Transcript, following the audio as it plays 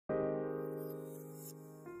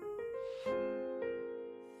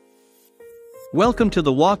Welcome to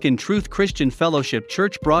the Walk in Truth Christian Fellowship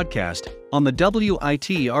Church broadcast on the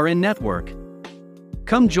WITRN network.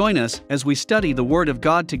 Come join us as we study the Word of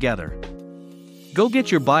God together. Go get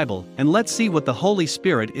your Bible and let's see what the Holy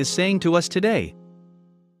Spirit is saying to us today.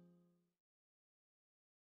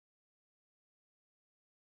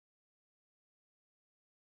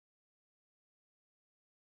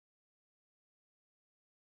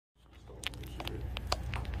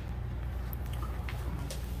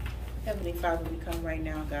 Heavenly Father, we come right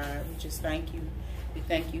now, God. We just thank you. We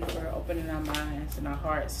thank you for opening our minds and our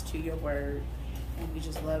hearts to your word. And we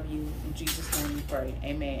just love you. In Jesus' name we pray.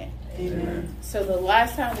 Amen. Amen. So the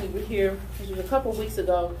last time we were here, which was a couple weeks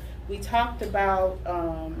ago, we talked about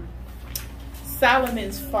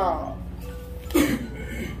Solomon's fall.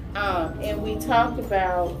 And we talked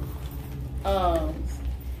about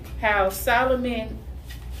how Solomon,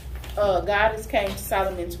 God has came to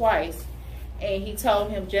Solomon twice. And he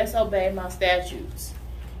told him, just obey my statutes.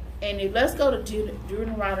 And let's go to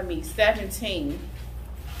Deuteronomy 17,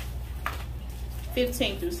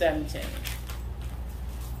 15 through 17.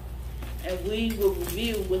 And we will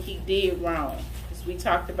review what he did wrong. Because we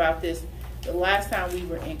talked about this the last time we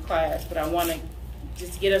were in class. But I want to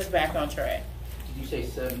just get us back on track. Did you say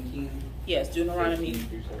 17? Yes, Deuteronomy. 15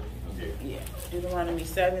 through 17. Okay. Yeah, Deuteronomy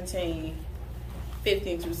 17,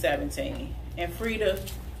 15 through 17. And Frida,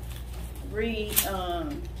 read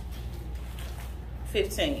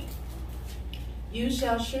 15. You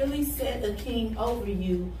shall surely set a king over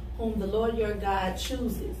you, whom the Lord your God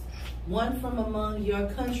chooses. One from among your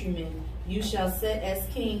countrymen you shall set as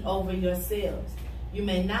king over yourselves. You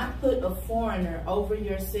may not put a foreigner over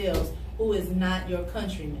yourselves who is not your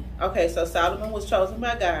countryman. Okay, so Solomon was chosen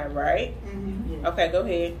by God, right? Mm-hmm. Okay, go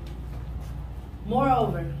ahead.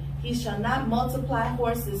 Moreover, he shall not multiply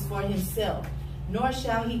horses for himself, nor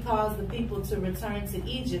shall he cause the people to return to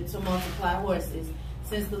Egypt to multiply horses,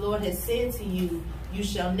 since the Lord has said to you, you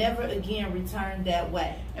shall never again return that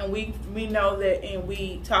way. And we know that, and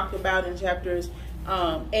we talked about in chapters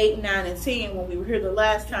 8, 9, and 10, when we were here the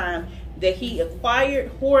last time, that he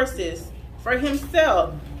acquired horses for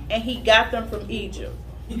himself, and he got them from Egypt.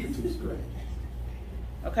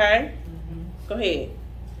 Okay? Mm-hmm. Go ahead.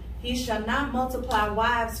 He shall not multiply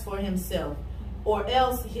wives for himself, or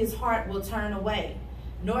else his heart will turn away,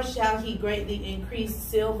 nor shall he greatly increase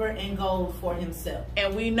silver and gold for himself.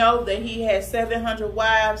 And we know that he had 700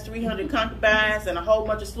 wives, 300 concubines, and a whole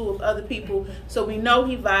bunch of slew of other people. So we know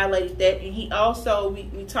he violated that. And he also,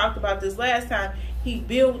 we talked about this last time, he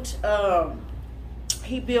built high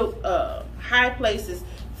places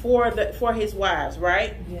for his wives,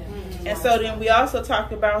 right? Yeah. Mm-hmm. And so then we also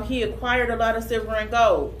talked about he acquired a lot of silver and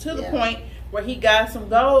gold to the point where he got some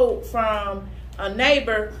gold from a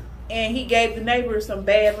neighbor, and he gave the neighbor some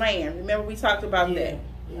bad land. Remember, we talked about that.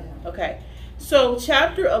 Yeah. Okay. So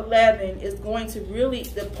chapter 11 is going to really,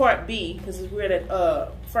 the part B, because we're at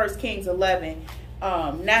 1 Kings 11,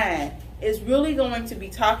 9, is really going to be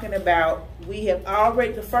talking about, we have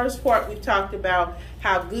already, the first part we've talked about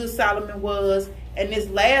how good Solomon was, and this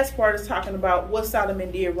last part is talking about what Solomon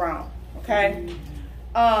did wrong. Okay?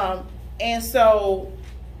 Mm-hmm. And so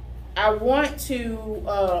I want to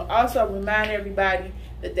also remind everybody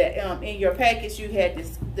that in your package you had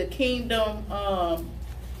the kingdom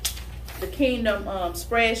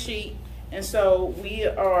spreadsheet, and so we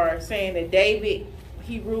are saying that David,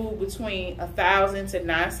 he ruled between 1000 to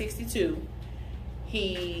 962.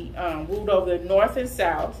 He ruled over the north and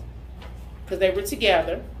south because they were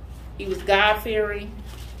together. He was God-fearing.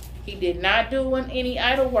 He did not do any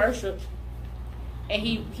idol worship, and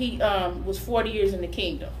he was 40 years in the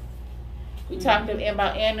kingdom. We talked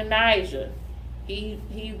about Ananias.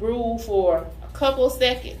 He ruled for a couple of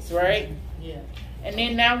seconds, right? Yeah. And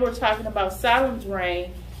then now we're talking about Solomon's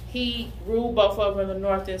reign. He ruled both over the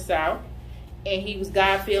north and south, and he was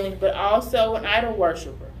God-fearing, but also an idol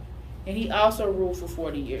worshiper. And he also ruled for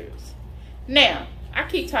 40 years. Now, I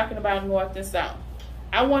keep talking about north and south.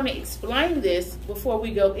 I want to explain this before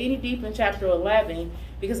we go any deeper in chapter 11,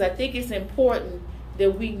 because I think it's important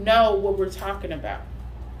that we know what we're talking about.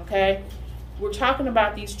 Okay? We're talking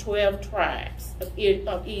about these 12 tribes of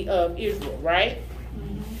Israel, right?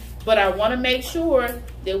 Mm-hmm. But I want to make sure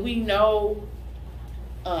that we know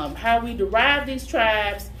how we derive these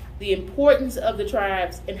tribes, the importance of the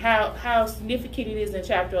tribes, and how significant it is in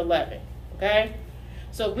chapter 11. Okay?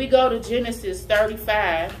 So if we go to Genesis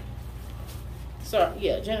 35.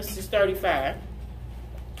 Genesis 35.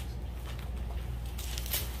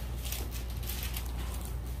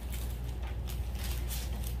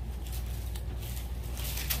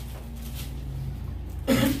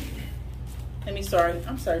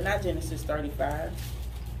 I'm sorry, not Genesis 35.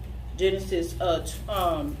 Genesis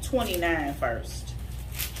 29 first.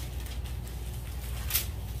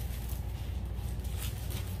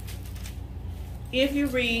 If you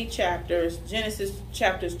read Genesis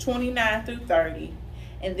chapters 29 through 30,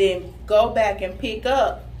 and then go back and pick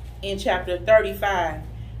up in chapter 35,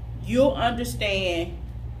 you'll understand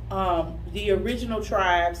the original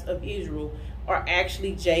tribes of Israel are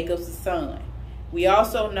actually Jacob's son. We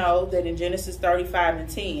also know that in Genesis 35 and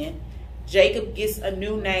 10, Jacob gets a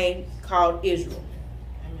new name called Israel.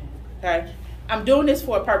 Okay, I'm doing this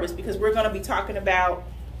for a purpose because we're going to be talking about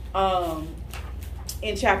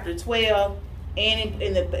in chapter 12 and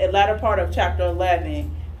in the latter part of chapter 11,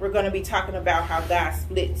 we're going to be talking about how God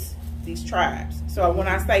splits these tribes. So when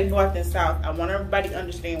I say north and south, I want everybody to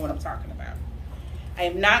understand what I'm talking about. I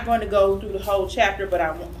am not going to go through the whole chapter, but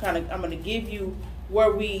I'm going to give you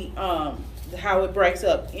where we how it breaks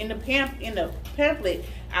up. In the pamphlet,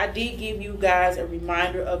 I did give you guys a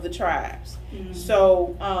reminder of the tribes. Mm-hmm.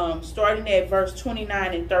 So starting at verse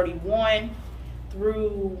 29 and 31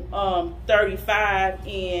 through 35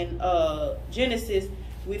 in Genesis,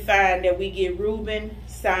 we find that we get Reuben,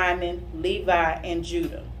 Simon, Levi, and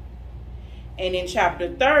Judah. And in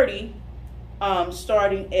chapter 30,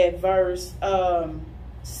 starting at verse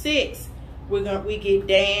 6, we get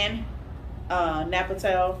Dan,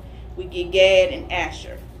 Naphtali, we get Gad and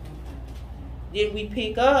Asher. Then we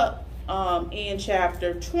pick up in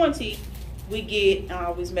chapter 20, we get, I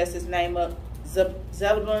always mess his name up,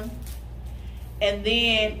 Zebulun. And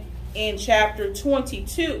then in chapter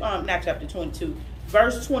 22, not chapter 22,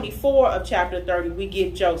 verse 24 of chapter 30, we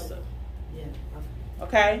get Joseph. Yeah.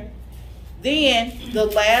 Okay? Then the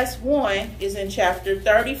last one is in chapter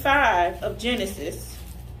 35 of Genesis,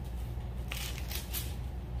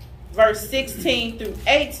 verse 16 through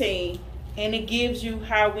 18, and it gives you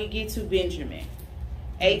how we get to Benjamin.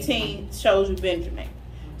 18 shows you Benjamin.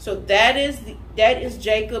 So that is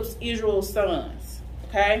Jacob's Israel's sons.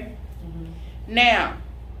 Okay? Mm-hmm. Now,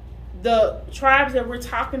 the tribes that we're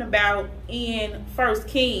talking about in 1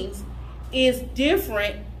 Kings is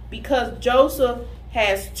different because Joseph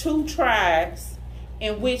has two tribes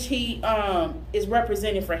in which he is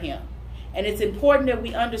represented for him. And it's important that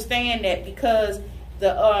we understand that because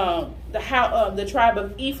the tribe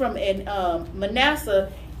of Ephraim and Manasseh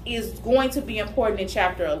is going to be important in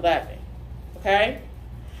chapter 11. Okay?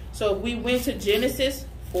 So if we went to Genesis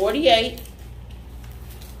 48,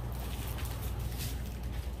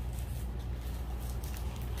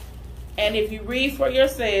 and if you read for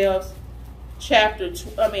yourselves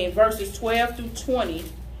verses 12 through 20,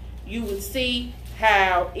 you would see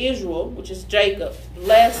how Israel, which is Jacob,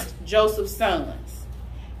 blessed Joseph's sons.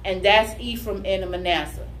 And that's Ephraim and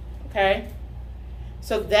Manasseh. Okay?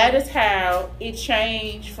 So that is how it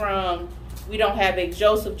changed from, we don't have a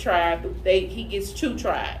Joseph tribe, but he gets two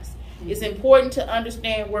tribes. Mm-hmm. It's important to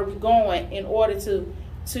understand where we're going in order to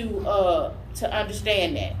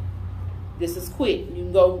understand that. This is quick. You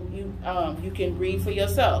can go. You can read for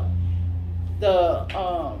yourself. The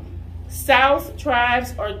south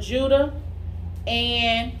tribes are Judah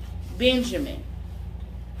and Benjamin.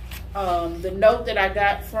 The note that I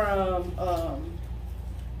got from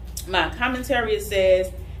my commentary, it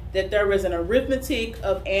says that there was an arithmetic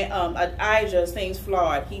of Ahijah seems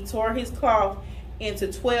flawed. He tore his cloth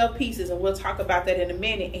into 12 pieces, and we'll talk about that in a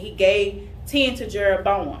minute. And he gave 10 to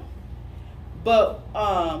Jeroboam. But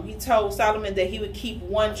he told Solomon that he would keep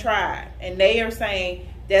one tribe. And they are saying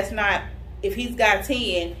that's not, if he's got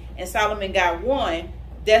 10 and Solomon got 1,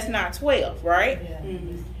 that's not 12, right? Yeah.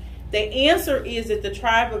 Mm-hmm. The answer is that the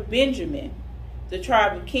tribe of Benjamin, the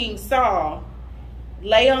tribe of King Saul,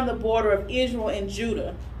 lay on the border of Israel and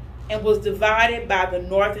Judah and was divided by the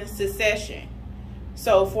northern secession.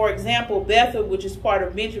 So, for example, Bethel, which is part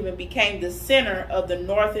of Benjamin, became the center of the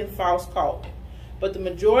northern false cult. But the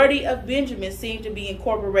majority of Benjamin seemed to be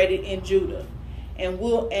incorporated in Judah. And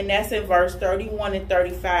that's in verse 31 and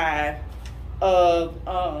 35 of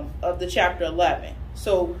the chapter 11.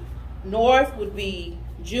 So north would be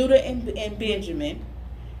Judah and Benjamin.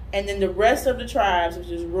 And then the rest of the tribes, which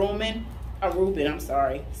is Reuben,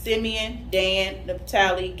 Simeon, Dan,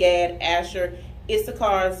 Naphtali, Gad, Asher,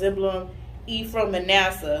 Issachar, Zebulun, Ephraim,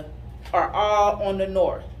 Manasseh, are all on the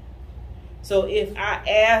north. So if I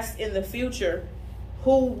ask in the future,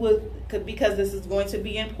 because this is going to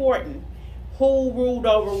be important, who ruled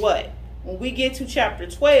over what? When we get to chapter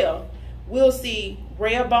 12, we'll see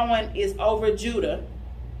Rehoboam is over Judah,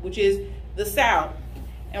 which is the south.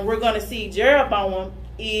 And we're going to see Jeroboam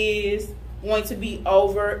is going to be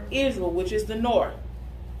over Israel, which is the north.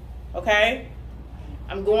 Okay?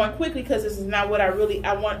 I'm going quickly because this is not what I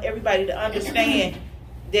want everybody to understand,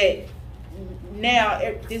 that now,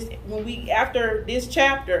 after this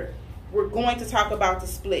chapter, we're going to talk about the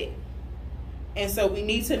split. And so we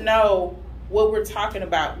need to know what we're talking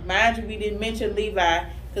about. Mind you, we didn't mention Levi,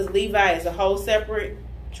 because Levi is a whole separate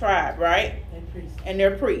tribe, right? They're priests. And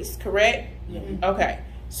they're priests, correct? Yeah. Okay.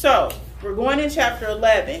 So we're going in chapter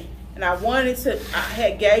 11, and I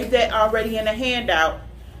had gave that already in a handout.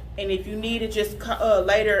 And if you need it, just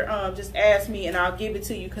later, just ask me, and I'll give it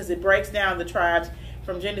to you, because it breaks down the tribes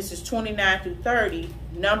from Genesis 29 through 30,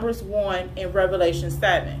 Numbers 1, and Revelation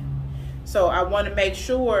 7. So I want to make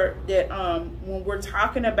sure that when we're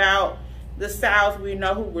talking about the South, we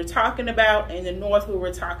know who we're talking about, and the North, who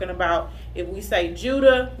we're talking about. If we say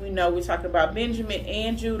Judah, we know we're talking about Benjamin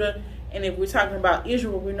and Judah. And if we're talking about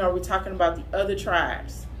Israel, we know we're talking about the other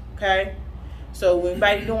tribes. Okay? So when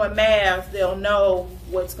anybody doing math, they'll know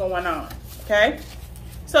what's going on. Okay?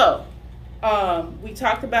 So we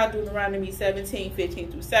talked about Deuteronomy 17,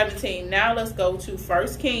 15 through 17. Now let's go to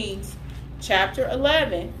 1 Kings chapter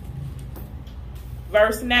 11,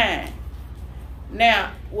 verse 9.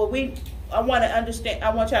 Now, I want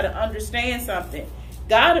y'all to understand something.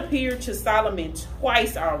 God appeared to Solomon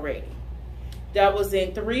twice already. That was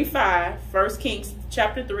in 3:5, 1 Kings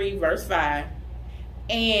chapter 3, verse 5.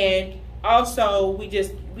 And also, we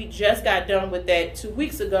just got done with that 2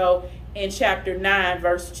 weeks ago in chapter 9,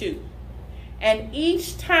 verse 2. And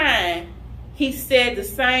each time he said the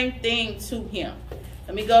same thing to him.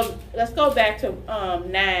 Let's go back to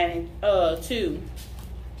 9 and 2.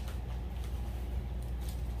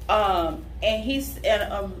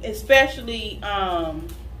 Especially I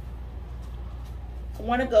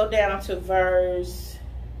want to go down to verse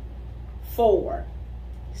 4.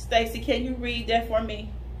 Stacy, can you read that for me?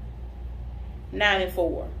 9 and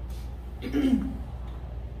 4. And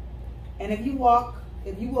if you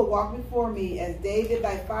will walk before me as David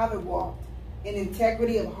thy father walked, in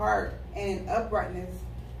integrity of heart and in uprightness,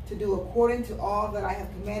 to do according to all that I have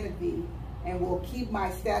commanded thee, and will keep my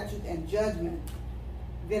statutes and judgment,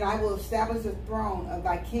 then I will establish the throne of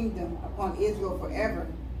thy kingdom upon Israel forever,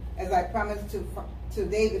 as I promised to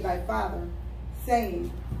David thy father,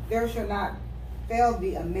 saying, there shall not fail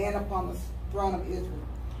thee a man upon the throne of Israel.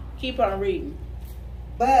 Keep on reading.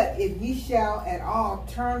 But if ye shall at all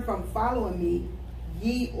turn from following me,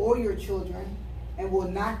 ye or your children, and will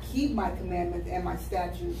not keep my commandments and my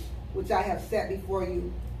statutes, which I have set before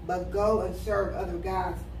you, but go and serve other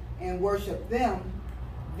gods and worship them,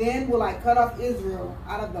 then will I cut off Israel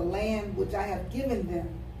out of the land which I have given them,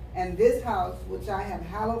 and this house which I have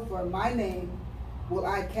hallowed for my name will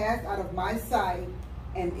I cast out of my sight,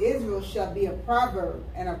 and Israel shall be a proverb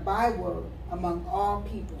and a byword among all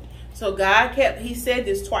people. So he said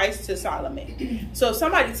this twice to Solomon. So if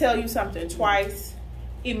somebody tell you something twice,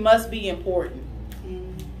 it must be important.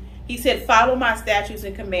 He said, follow my statutes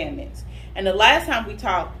and commandments. And the last time we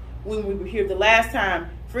talked, when we were here the last time,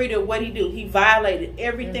 Frida, what did he do? He violated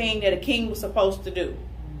everything that a king was supposed to do.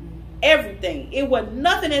 Everything. It was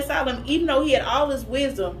nothing in Solomon, even though he had all his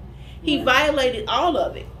wisdom, he violated all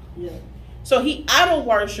of it. Yeah. So he idol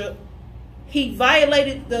worship. He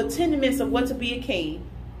violated the tenements of what to be a king.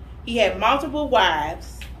 He had multiple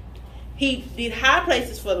wives. He did high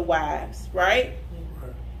places for the wives, right?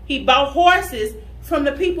 He bought horses from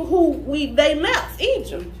the people they left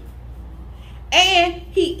Egypt. And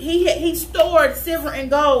he stored silver and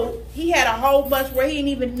gold. He had a whole bunch where he didn't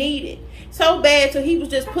even need it. So bad, so he was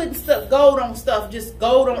just putting gold on stuff, just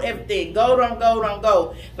gold on everything, gold on gold on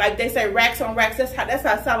gold. Like they say, racks on racks. That's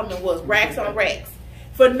how Solomon was, racks on racks,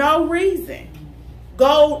 for no reason.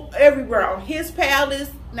 Gold everywhere on his palace.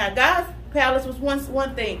 Now God's palace was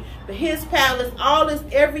one thing, but his palace,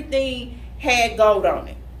 everything had gold on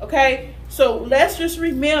it. Okay, so let's just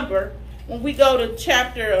remember when we go to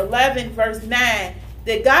chapter 11, verse 9,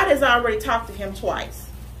 that God has already talked to him twice.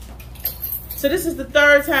 So this is the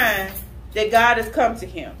third time that God has come to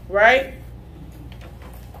him, right?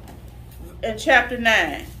 In chapter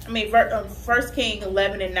 9, 1 Kings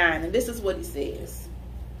 11 and 9, and this is what he says.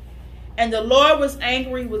 And the Lord was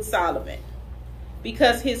angry with Solomon,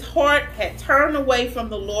 because his heart had turned away from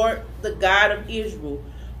the Lord, the God of Israel,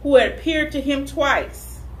 who had appeared to him twice,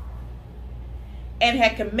 and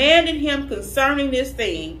had commanded him concerning this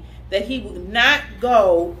thing, that he would not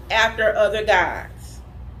go after other gods.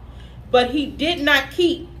 But he did not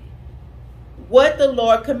keep what the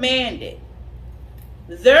Lord commanded.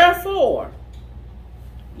 Therefore,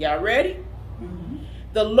 y'all ready?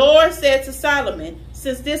 The Lord said to Solomon,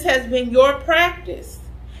 since this has been your practice,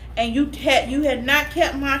 and you had not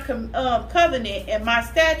kept my covenant and my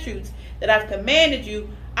statutes that I've commanded you,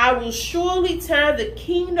 I will surely tear the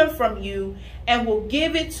kingdom from you and will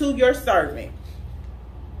give it to your servant.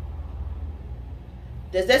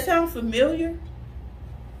 Does that sound familiar?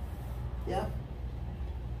 Yep.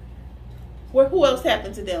 Who else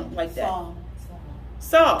happened to them like that?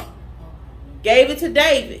 Saul. Gave it to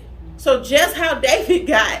David. So just how David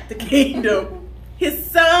got the kingdom, his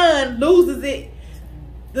son loses it.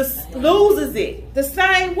 Loses it the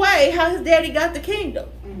same way how his daddy got the kingdom.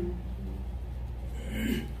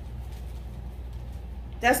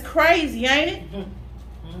 That's crazy, ain't it?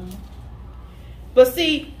 But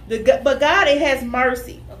see, but God, it has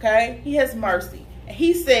mercy. Okay, He has mercy. And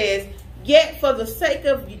He says, "Yet for the sake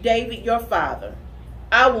of David your father,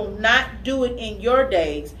 I will not do it in your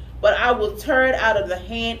days, but I will tear it out of the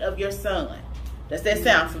hand of your son." Does that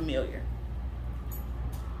sound familiar?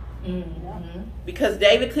 Because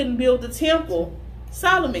David couldn't build the temple,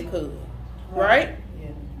 Solomon could, right? Yeah.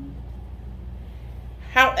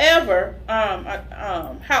 However,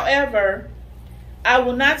 I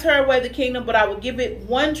will not tear away the kingdom, but I will give it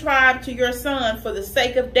one tribe to your son for the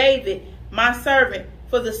sake of David, my servant,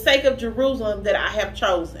 for the sake of Jerusalem that I have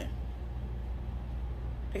chosen.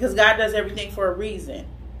 Because God does everything for a reason.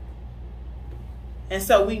 And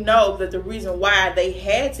so we know that the reason why they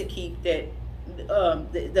had to keep that,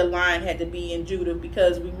 the line had to be in Judah,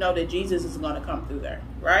 because we know that Jesus is going to come through there,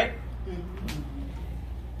 right?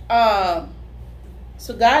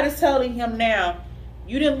 So God is telling him now,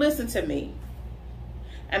 you didn't listen to me.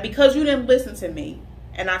 And because you didn't listen to me,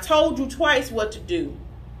 and I told you twice what to do,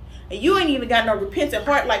 and you ain't even got no repentant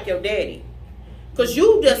heart like your daddy. Because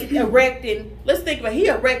you just erecting, let's think about it, he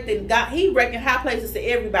erecting high places to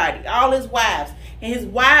everybody, all his wives. And his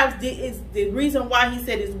wives is the reason why he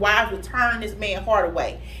said his wives would turn this man's heart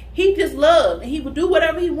away. He just loved, and he would do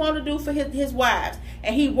whatever he wanted to do for his wives.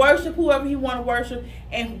 And he worshiped whoever he wanted to worship,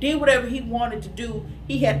 and did whatever he wanted to do.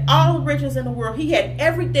 He had all the riches in the world. He had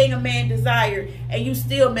everything a man desired, and you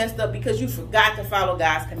still messed up because you forgot to follow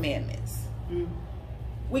God's commandments.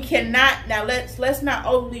 We cannot, now let's not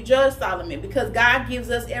overly judge Solomon, because God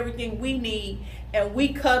gives us everything we need, and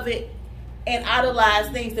we covet and idolize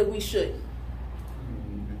things that we shouldn't.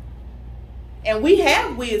 And we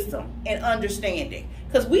have wisdom and understanding,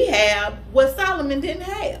 because we have what Solomon didn't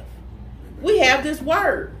have. We have this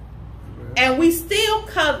word, and we still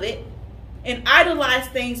covet and idolize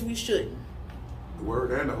things we shouldn't. The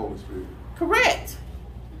word and the Holy Spirit. Correct.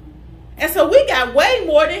 And so we got way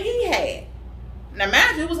more than he had. Now,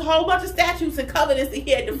 imagine, it was a whole bunch of statutes and covenants that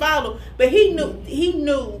he had to follow, but he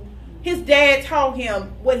knew his dad taught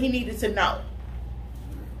him what he needed to know.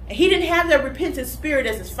 And he didn't have that repentant spirit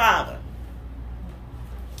as his father.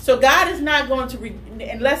 So God is not going to,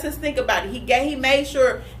 and let's just think about it. He made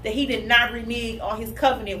sure that he did not renege on his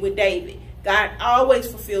covenant with David. God always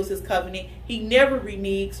fulfills his covenant. He never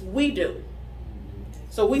reneges. We do.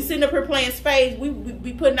 So we sitting up here playing spades.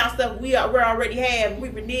 We putting out stuff we already have. We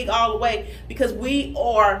renege all the way because we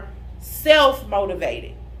are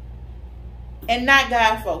self-motivated and not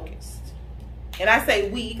God-focused. And I say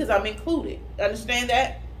we because I'm included. Understand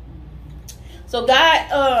that? So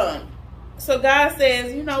God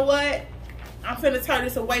says, you know what? I'm finna turn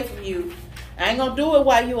this away from you. I ain't gonna do it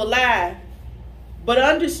while you're alive. But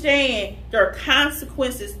understand there are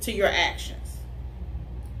consequences to your actions.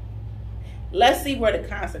 Let's see where the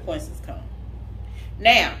consequences come.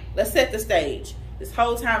 Now, let's set the stage. This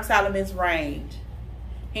whole time Solomon's reigned,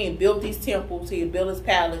 he had built these temples, he had built his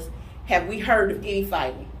palace. Have we heard of any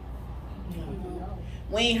fighting? No.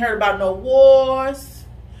 We ain't heard about no wars.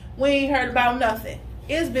 We ain't heard about nothing.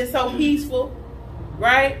 It's been so peaceful,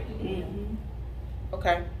 right?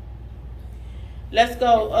 Okay. Let's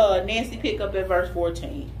go, Nancy, pick up at verse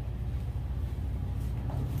 14.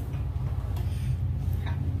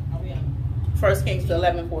 1 Kings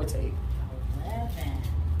 11:14.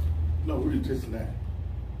 No, we're just that.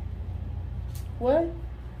 What?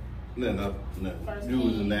 No. You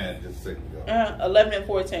was in that just a second ago. 11 and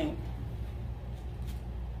 14.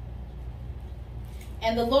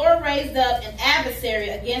 And the Lord raised up an adversary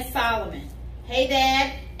against Solomon,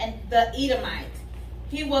 Hadad and the Edomite.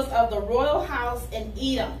 He was of the royal house in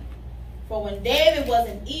Edom. For when David was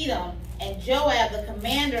in Edom, and Joab, the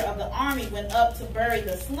commander of the army, went up to bury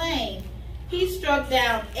the slain, he struck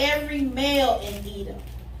down every male in Edom.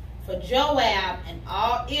 For Joab and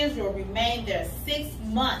all Israel remained there 6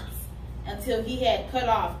 months until he had cut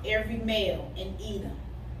off every male in Edom.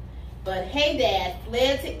 But Hadad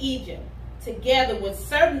fled to Egypt, together with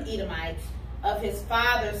certain Edomites of his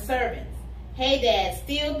father's servants, Hadad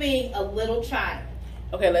still being a little child.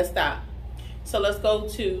 Okay, let's stop. So let's go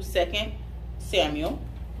to 2 Samuel,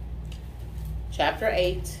 chapter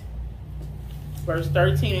 8, verse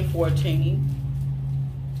 13 and 14.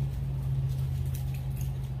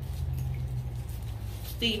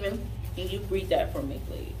 Stephen, Can you read that for me,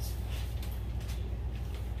 please?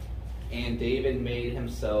 And David made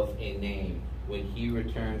himself a name when he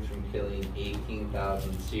returned from killing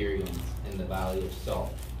 18,000 Syrians in the Valley of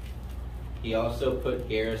Salt. He also put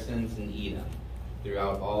garrisons in Edom,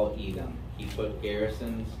 throughout all Edom. He put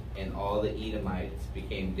garrisons, and all the Edomites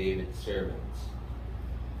became David's servants.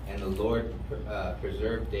 And the Lord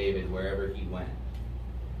preserved David wherever he went.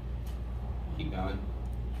 Keep going.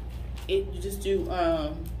 You just do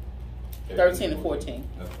 13 and 14.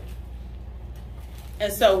 Okay.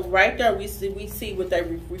 And so right there we see what they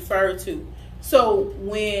refer to. So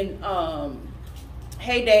when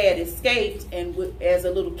Hadad escaped and as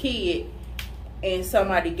a little kid, and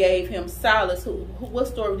somebody gave him solace, what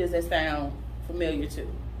story does that sound familiar to?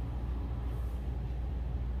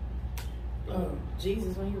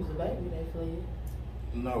 Jesus, when he was a baby, they fled.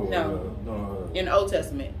 No. In the Old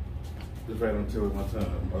Testament. Just right until my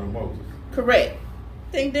son, Moses. Correct.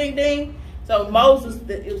 Ding, ding, ding. So Moses,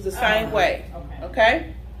 it was the same way.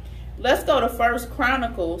 Okay. Let's go to 1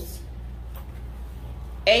 Chronicles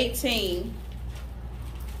 18.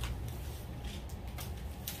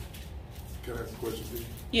 Can I ask a question, please?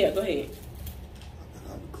 Yeah, go ahead.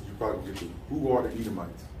 Because you probably get to who are the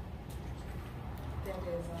Edomites?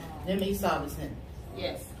 Them Esau descendants.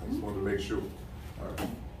 Yes. I just wanted to make sure. All right.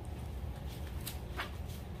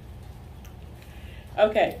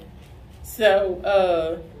 Okay. So,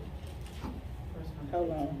 hold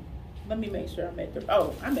on. Let me make sure I'm at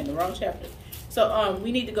I'm in the wrong chapter. So,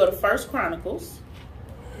 we need to go to 1 Chronicles.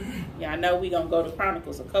 Yeah, I know we're going to go to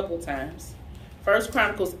Chronicles a couple times. 1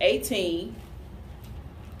 Chronicles 18.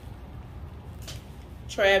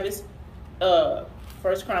 Travis, 1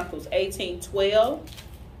 Chronicles 18, 12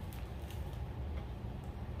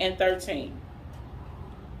 and 13.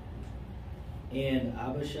 And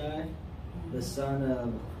Abishai, the son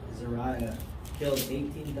of Zeruiah, killed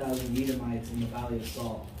 18,000 Edomites in the Valley of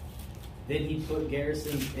Salt. Then he put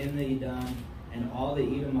garrisons in the Edom, and all the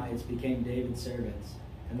Edomites became David's servants.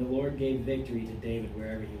 And the Lord gave victory to David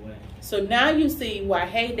wherever he went. So now you see why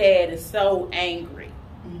Hadad is so angry.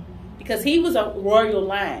 Because he was a royal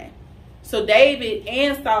line. So David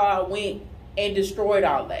and Saul went and destroyed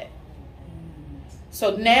all that.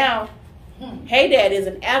 So now Hadad is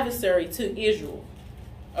an adversary to Israel.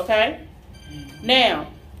 Okay? Now,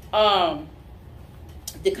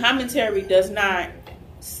 the commentary does not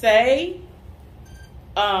say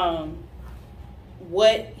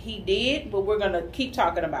what he did, but we're going to keep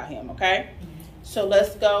talking about him, okay? So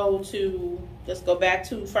let's go back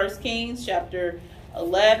to 1 Kings chapter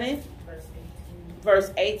 11,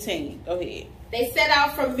 verse 18. Go ahead. They set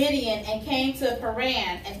out from Midian and came to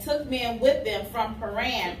Paran, and took men with them from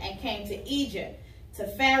Paran, and came to Egypt, to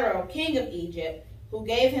Pharaoh, king of Egypt, who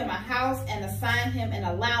gave him a house and assigned him an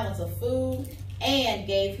allowance of food, and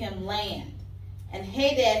gave him land. And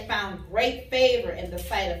Hadad found great favor in the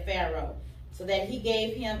sight of Pharaoh, so that he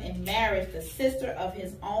gave him in marriage the sister of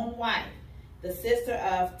his own wife, the sister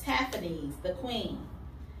of Taphanes, the queen.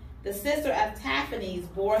 The sister of Taphanes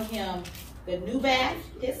bore him Genubath,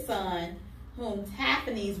 his son, whom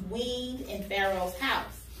Taphanes weaned in Pharaoh's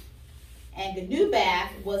house. And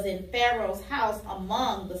Genubath was in Pharaoh's house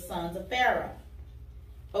among the sons of Pharaoh.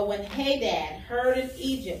 But when Hadad heard in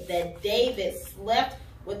Egypt that David slept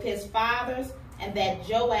with his fathers, and that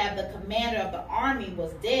Joab, the commander of the army,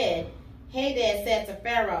 was dead, Hadad said to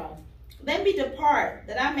Pharaoh, "Let me depart,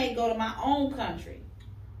 that I may go to my own country."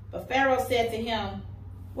 But Pharaoh said to him,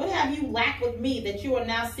 "What have you lacked with me, that you are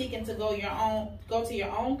now seeking to go to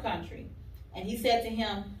your own country?" And he said to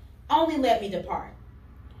him, "Only let me depart."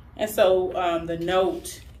 And so the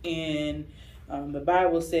note in the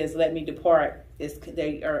Bible says, "Let me depart."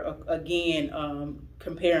 They are again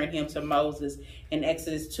comparing him to Moses in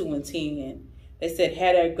Exodus 2 and 10. They said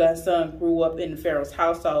Hadad's son grew up in Pharaoh's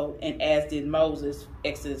household, and as did Moses,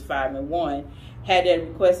 Exodus 5 and 1. Hadad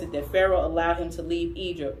requested that Pharaoh allow him to leave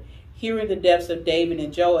Egypt. Hearing the deaths of David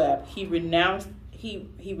and Joab, he renounced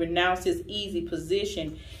his easy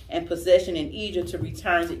position and possession in Egypt to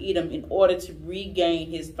return to Edom in order to regain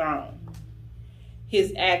his throne.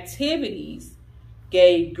 His activities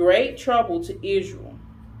gave great trouble to Israel.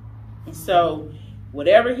 And so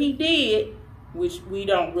whatever he did, which we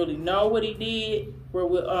don't really know what he did,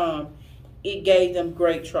 it gave them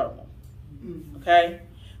great trouble. Okay?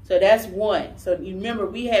 So that's one. So you remember,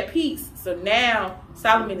 we had peace. So now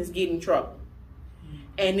Solomon is getting trouble.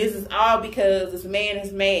 And this is all because this man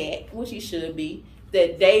is mad, which he should be,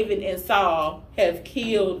 that David and Saul have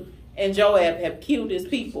killed, and Joab have killed his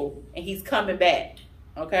people, and he's coming back.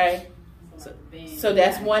 Okay? So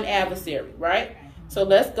that's one adversary, right? So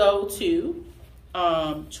let's go to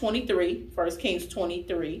 23, 1 Kings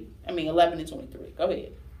 11 and 23. Go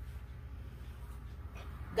ahead.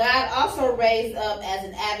 God also raised up as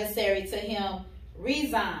an adversary to him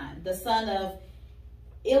Rezon, the son of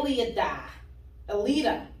Eliada,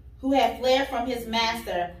 who had fled from his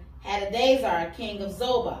master Hadadezer, king of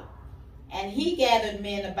Zobah. And he gathered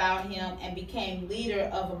men about him and became leader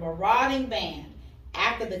of a marauding band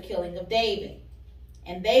after the killing of David.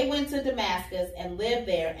 And they went to Damascus and lived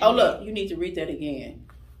there. And look, you need to read that again.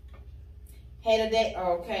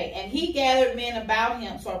 Okay. And he gathered men about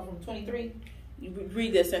him. So from 23. You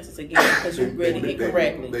read that sentence again because you read it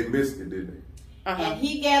incorrectly. They missed it, didn't they? And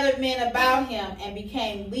he gathered men about him and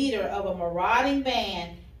became leader of a marauding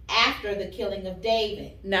band after the killing of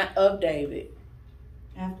David. Not of David.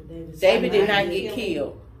 After David. David did not get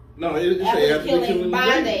killed. No, it after the killing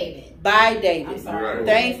by David. By David. I'm sorry. Right.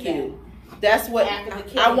 Thank you. That's what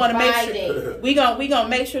I want to make sure. David. We gonna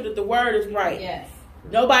make sure that the word is right. Yes.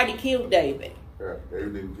 Nobody killed David. Yeah,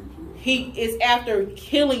 David didn't get killed. He is after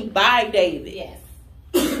killing by David. Yes.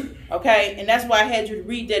 Okay, and that's why I had you to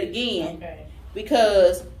read that again. Okay.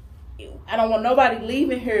 Because I don't want nobody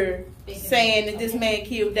leaving here Thinking saying that this man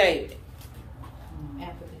killed David.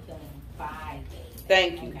 After the killing by David.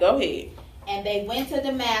 Thank you. Okay. Go ahead. And they went to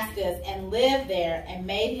Damascus and lived there and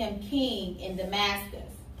made him king in Damascus.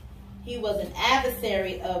 He was an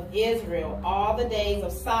adversary of Israel all the days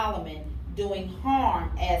of Solomon, doing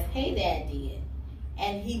harm as Hadad did.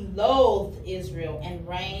 And he loathed Israel and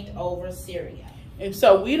reigned over Syria. And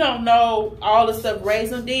so we don't know all the stuff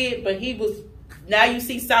Rezon did, but he was. Now you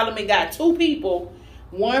see Solomon got two people,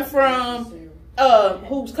 one from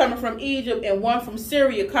who's coming from Egypt and one from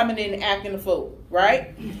Syria coming in and acting a fool.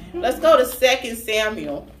 Right? Let's go to 2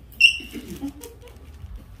 Samuel.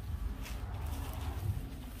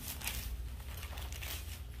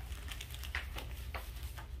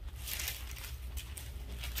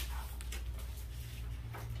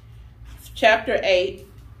 Chapter 8,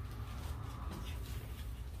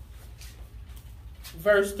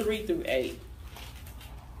 verse 3 through 8.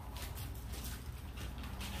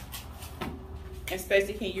 And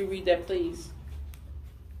Stacy, can you read that, please?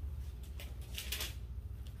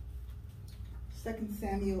 2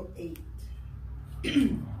 Samuel 8.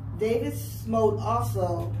 David smote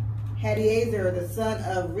also Hadaezer, the son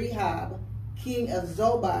of Rehob, king of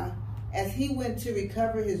Zobah, as he went to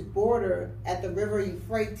recover his border at the river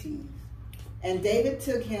Euphrates. And David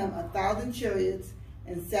took him 1,000 chariots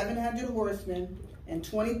and 700 horsemen and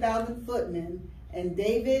 20,000 footmen. And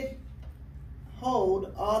David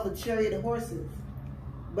hold all the chariot horses,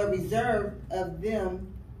 but reserved of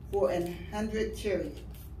them for 100 chariots.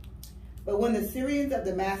 But when the Syrians of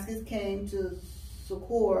Damascus came to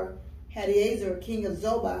succor Hadaezer, king of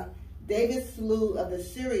Zobah, David slew of the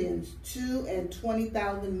Syrians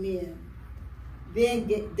 22,000 men. Then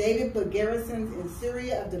David put garrisons in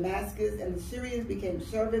Syria of Damascus, and the Syrians became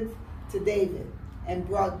servants to David and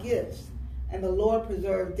brought gifts. And the Lord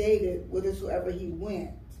preserved David whithersoever he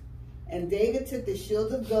went. And David took the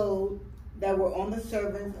shields of gold that were on the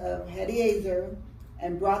servants of Hadaezer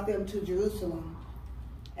and brought them to Jerusalem.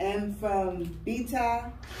 And from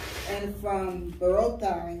Betah and from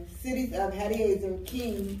Berothai, cities of Hadaezer,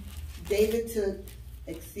 king, David took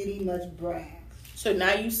exceeding much brass. So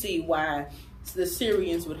now you see why the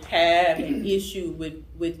Syrians would have an issue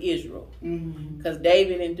with Israel. Because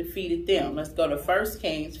David had defeated them. Let's go to 1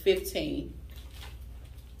 Kings 15,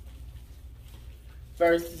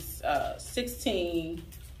 verses 16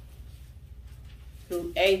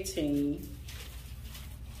 through 18.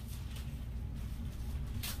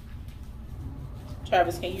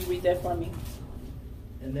 Travis, can you read that for me?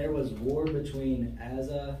 And there was war between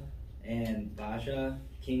Asa and Baasha,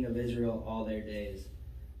 king of Israel, all their days.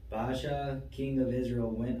 Baasha, king of Israel,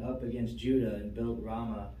 went up against Judah and built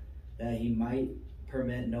Ramah, that he might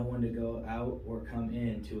permit no one to go out or come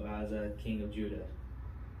in to Asa, king of Judah.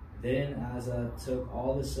 Then Asa took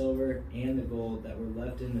all the silver and the gold that were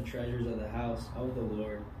left in the treasures of the house of the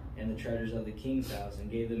Lord and the treasures of the king's house,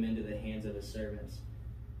 and gave them into the hands of his servants.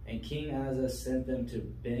 And King Asa sent them to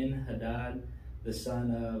Ben-Hadad, the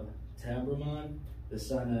son of Tabrimon, the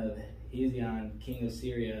son of Hezion, king of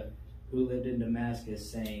Syria, who lived in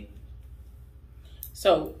Damascus, saying.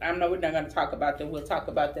 So I know we're not going to talk about that. We'll talk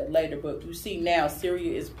about that later. But you see now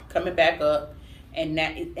Syria is coming back up, and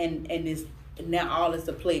now is now all is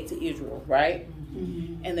a plague to Israel, right?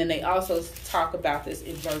 Mm-hmm. And then they also talk about this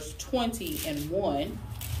in verse 20:1,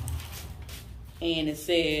 and it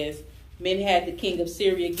says, "Men had the king of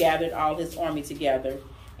Syria gathered all his army together,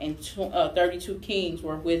 and 32 kings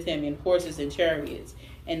were with him in horses and chariots.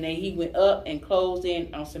 And then he went up and closed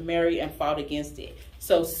in on Samaria and fought against it."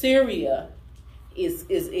 So Syria is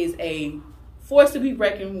a force to be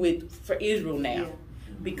reckoned with for Israel now.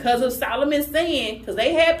 Because of Solomon's sin, because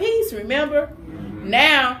they had peace, remember?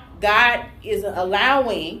 Now, God is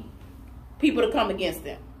allowing people to come against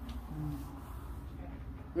them.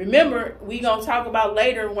 Remember, we're going to talk about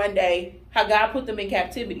later one day how God put them in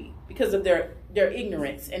captivity because of their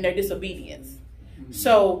ignorance and their disobedience.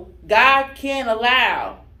 So, God can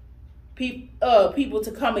allow people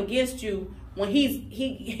to come against you when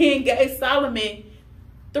he gave Solomon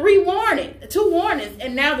 2 warnings,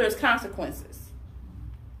 and now there's consequences.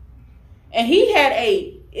 And he had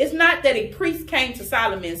it's not that a priest came to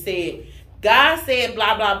Solomon and said, God said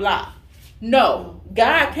blah, blah, blah. No,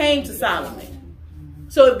 God came to Solomon.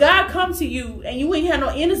 So if God comes to you and you ain't had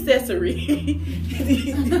no intercessory,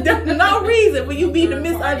 there's no reason for you to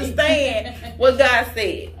misunderstand what God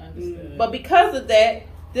said. But because of that,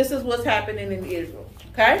 this is what's happening in Israel.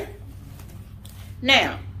 Okay?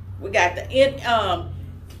 Now, we got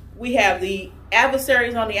we have the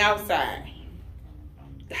adversaries on the outside.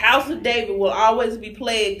 The house of David will always be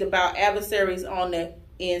plagued about adversaries on the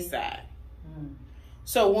inside.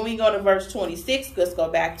 So when we go to verse 26, let's go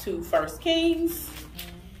back to 1 Kings.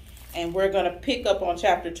 And we're going to pick up on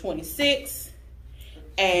chapter 26.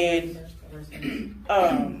 And,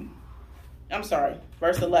 I'm sorry,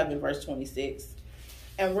 verse 11, verse 26.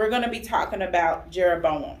 And we're going to be talking about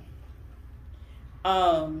Jeroboam.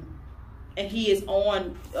 And he is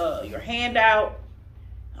on your handout.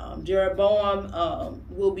 Jeroboam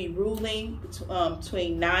will be ruling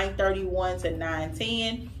between 931 to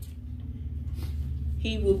 910.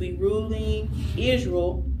 He will be ruling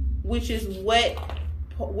Israel, which is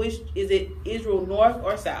it Israel north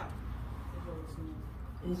or south?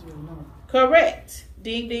 Israel north. Correct.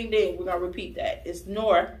 Ding, ding, ding. We're going to repeat that. It's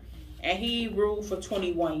north, and he ruled for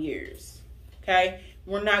 21 years. Okay?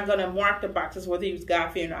 We're not going to mark the boxes whether he was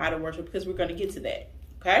God-fearing or idol worship because we're going to get to that.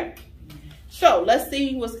 Okay? So, let's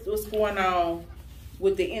see what's going on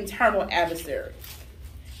with the internal adversary.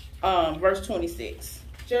 Verse 26.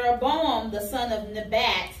 Jeroboam, the son of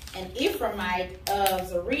Nebat, an Ephraimite of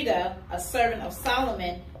Zerida, a servant of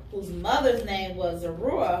Solomon, whose mother's name was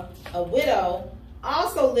Zeruiah, a widow,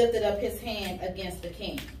 also lifted up his hand against the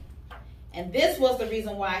king. And this was the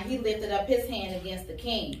reason why he lifted up his hand against the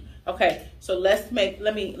king. Okay, so let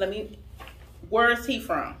me, where is he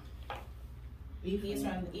from? He's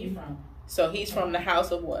from Ephraim. So he's from the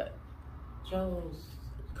house of what? Joseph.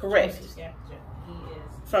 Correct. Joseph, yeah, he is.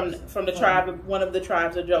 From the tribe of one of the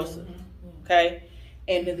tribes of Joseph. Okay?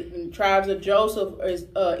 And the tribes of Joseph is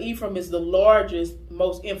Ephraim is the largest,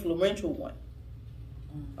 most influential one.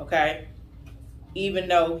 Okay? Even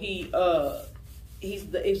though he's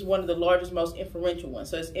one of the largest, most influential ones.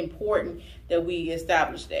 So it's important that we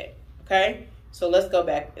establish that. Okay? So let's go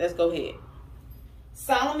back. Let's go ahead.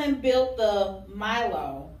 Solomon built the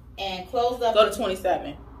Milo and closed up. Go to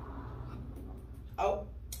 27. Oh.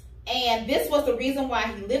 And this was the reason why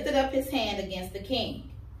he lifted up his hand against the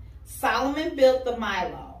king. Solomon built the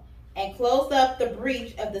Milo and closed up the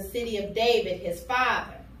breach of the city of David, his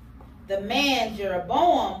father. The man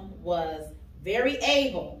Jeroboam was very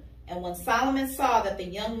able, and when Solomon saw that the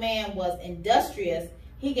young man was industrious,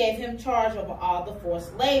 he gave him charge over all the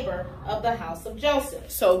forced labor of the house of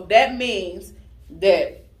Joseph. So that means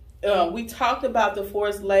that we talked about the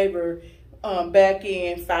forced labor back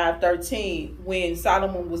in 513 when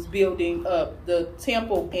Solomon was building up the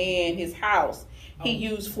temple and his house. He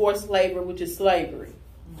used forced labor, which is slavery.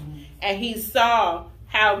 And he saw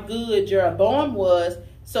how good Jeroboam was,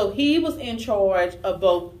 so he was in charge of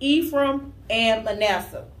both Ephraim and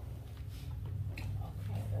Manasseh.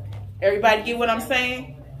 Everybody get what I'm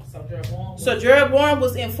saying? So Jeroboam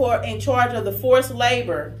was in charge of the forced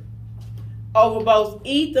labor over both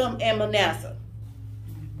Ephraim and Manasseh.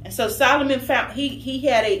 And so Solomon found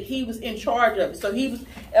he was in charge of it. So he was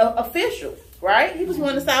official, right? He was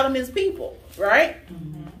one of Solomon's people, right?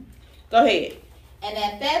 Go ahead. And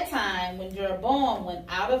at that time, when Jeroboam went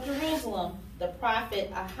out of Jerusalem, the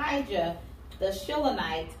prophet Ahijah the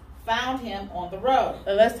Shilonite found him on the road.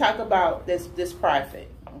 And let's talk about this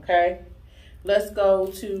prophet, okay? Let's go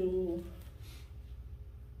to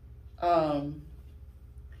 1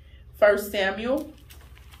 Samuel.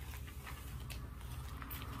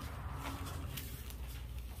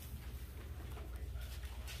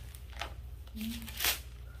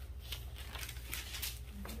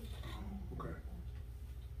 Okay.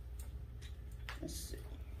 Let's see.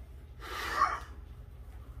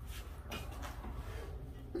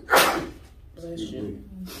 Bless you.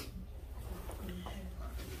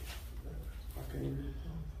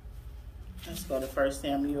 Let's go to 1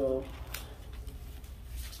 Samuel.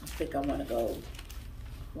 I think I want to go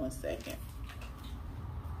 1 second.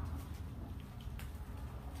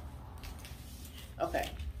 Okay.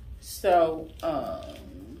 So,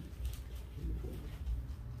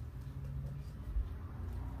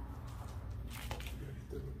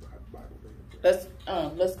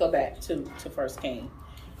 let's go back to First King.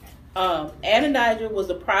 Adonijah was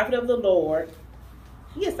the prophet of the Lord.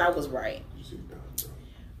 Yes, I was right.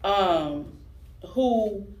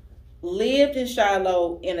 Who lived in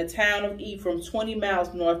Shiloh in a town of Ephraim 20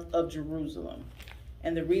 miles north of Jerusalem.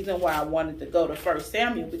 And the reason why I wanted to go to 1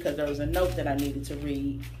 Samuel, because there was a note that I needed to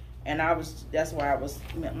read, and that's why I was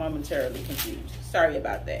momentarily confused. Sorry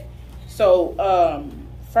about that. So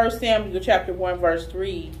 1 Samuel chapter 1 verse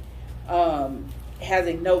 3 has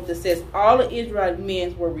a note that says, all the Israelite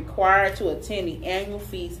men were required to attend the annual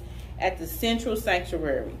feast at the central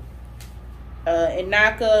sanctuary.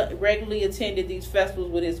 Inaka regularly attended these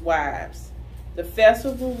festivals with his wives. The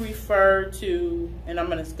festival referred to, and I'm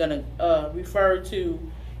just going to refer to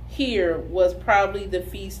here, was probably the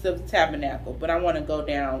Feast of the Tabernacle, but I want to go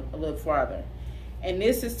down a little farther. And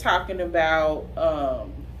this is talking about,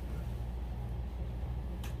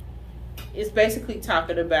 it's basically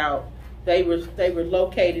talking about they were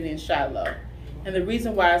located in Shiloh. And the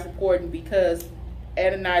reason why it's important, because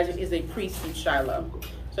Adonijah is a priest in Shiloh.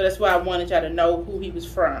 So that's why I wanted y'all to know who he was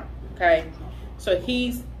from, okay? So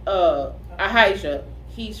he's, Ahijah,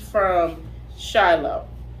 he's from Shiloh.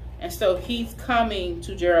 And so he's coming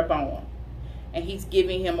to Jeroboam, and he's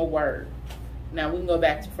giving him a word. Now we can go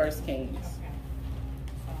back to 1 Kings. Okay.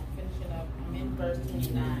 So I'm finishing up. I'm in verse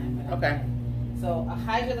 29. Okay. So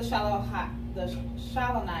Ahijah the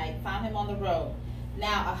Shilonite found him on the road.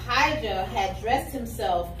 Now Ahijah had dressed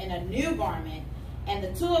himself in a new garment, and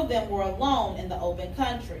the two of them were alone in the open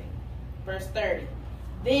country. Verse 30.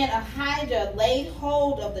 Then Ahijah laid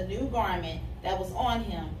hold of the new garment that was on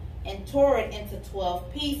him and tore it into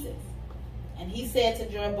 12 pieces. And he said to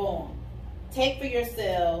Jeroboam, take for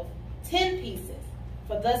yourself 10 pieces,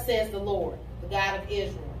 for thus says the Lord, the God of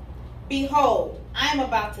Israel. Behold, I am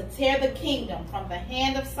about to tear the kingdom from the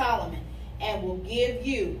hand of Solomon and will give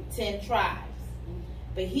you 10 tribes.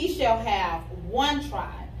 But he shall have 1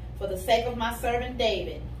 tribe for the sake of my servant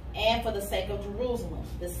David and for the sake of Jerusalem,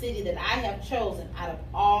 the city that I have chosen out of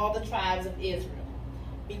all the tribes of Israel.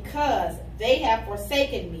 Because they have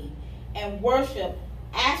forsaken me and worship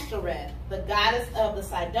Ashtoreth, the goddess of the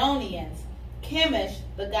Sidonians, Chemosh,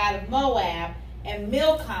 the god of Moab, and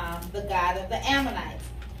Milcom, the god of the Ammonites.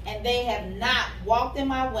 And they have not walked in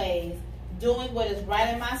my ways, doing what is right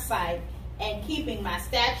in my sight, and keeping my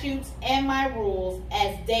statutes and my rules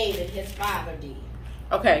as David his father did.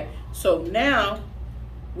 Okay, so now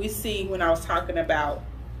we see, when I was talking about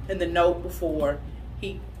in the note before,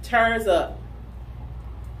 he turns up.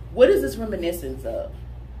 What is this reminiscence of?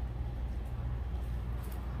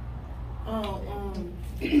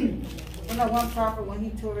 When that one prophet, when he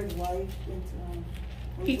tore his wife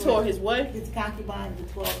into, He tore his what? his concubine into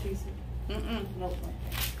 12 pieces. Nope.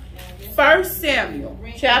 1 Samuel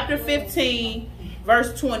chapter 15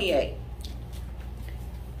 verse 28.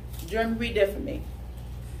 Jeremy, read that for me.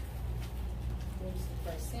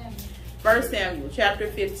 1 Samuel chapter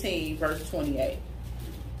 15 verse 28.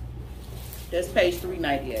 That's page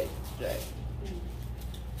 398, Jay.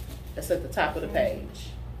 That's at the top of the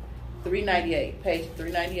page. 398, page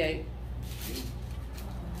 398.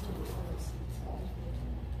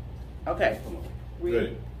 Okay.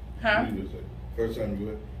 Ready. Huh? First time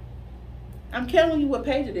you I'm telling you what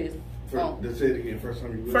page it is. Let's say it again. First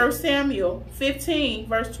time you 1 Samuel 15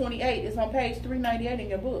 verse 28. It's on page 398 in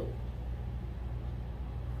your book.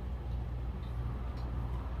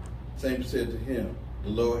 Same said to him, the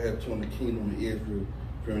Lord had torn the kingdom of Israel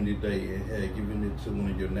from the day and had given it to one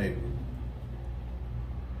of your neighbors,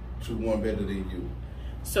 to one better than you.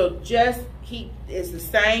 So it's the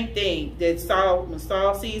same thing that Saul, when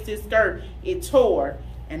Saul sees his skirt, it tore,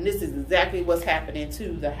 and this is exactly what's happening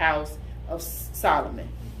to the house of Solomon.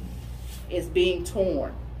 It's being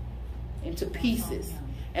torn into pieces.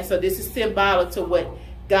 And so this is symbolic to what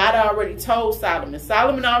God already told Solomon.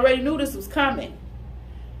 Solomon already knew this was coming,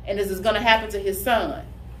 and this is going to happen to his son.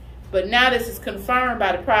 But now this is confirmed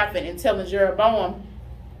by the prophet and telling Jeroboam,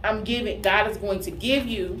 God is going to give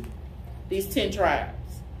you these 10 tribes.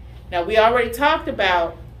 Now we already talked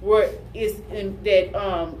about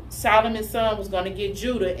that Solomon's son was going to get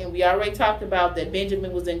Judah, and we already talked about that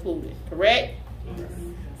Benjamin was included, correct?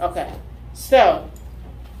 Okay. So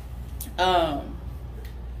I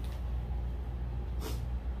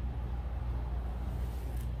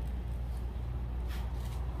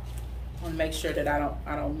want to make sure that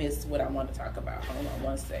I don't miss what I want to talk about. Hold on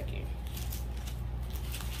 1 second.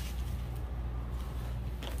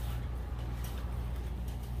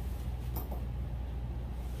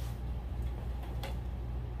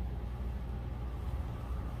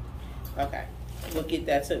 Okay. We'll get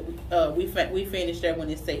that to we finished that when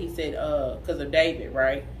he said because of David,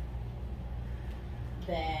 right?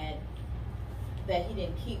 That he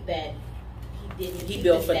didn't keep that he didn't. He keep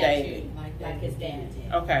built the for statute David, like his dad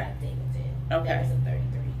did. Okay. Like David did. Okay. That was in 33.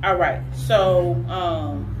 All right. So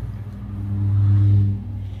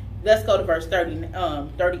let's go to verse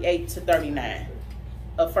 38 to 39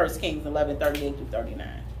 of 1 Kings 11, 38 to 39.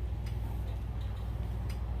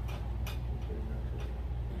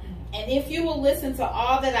 And if you will listen to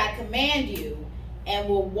all that I command you, and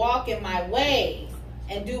will walk in my ways,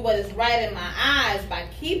 and do what is right in my eyes by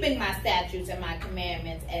keeping my statutes and my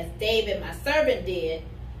commandments, as David my servant did,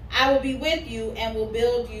 I will be with you and will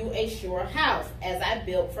build you a sure house, as I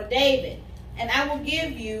built for David. And I will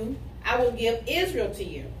give Israel to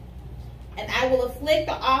you. And I will afflict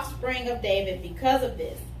the offspring of David because of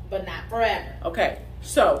this, but not forever. Okay.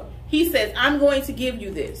 So he says, I'm going to give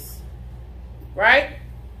you this. Right?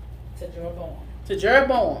 To Jeroboam. To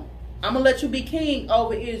Jeroboam. I'm going to let you be king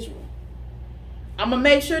over Israel. I'm going to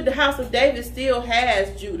make sure the house of David still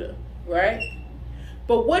has Judah. Right?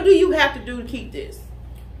 But what do you have to do to keep this?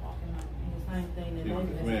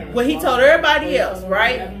 Well, he told everybody else,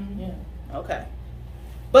 right? Yeah. Okay.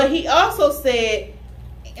 But he also said,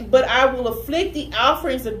 but I will afflict the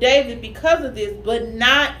offerings of David because of this, but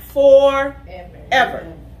not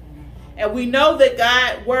forever. And we know that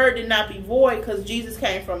God's word did not be void because Jesus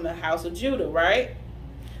came from the house of Judah, right?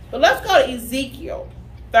 But let's go to Ezekiel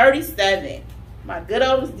 37. My good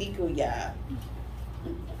old Ezekiel, y'all.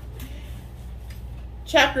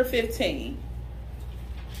 Chapter 15.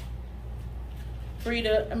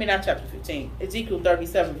 Not chapter 15. Ezekiel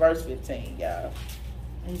 37, verse 15, y'all.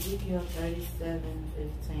 Ezekiel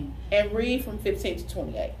 37:15. And read from 15 to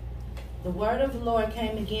 28. The word of the Lord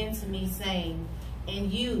came again to me, saying,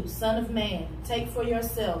 And you, son of man, take for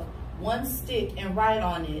yourself one stick and write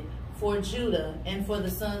on it for Judah and for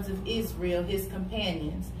the sons of Israel, his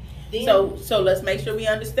companions. Then, so let's make sure we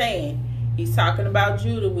understand. He's talking about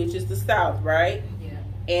Judah, which is the south, right? Yeah.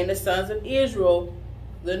 And the sons of Israel,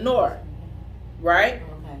 the north, right?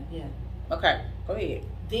 Okay, yeah. Okay, go ahead.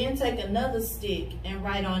 Then take another stick and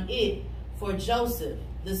write on it for Joseph,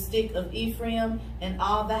 the stick of Ephraim, and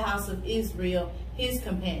all the house of Israel, his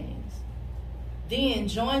companions. Then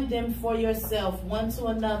join them for yourself one to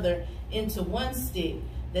another into one stick,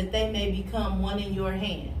 that they may become one in your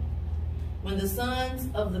hand. When the sons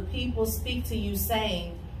of the people speak to you,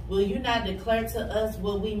 saying, Will you not declare to us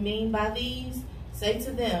what we mean by these? Say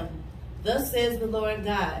to them, Thus says the Lord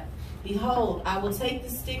God, Behold, I will take the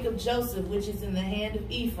stick of Joseph, which is in the hand of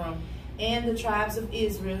Ephraim, and the tribes of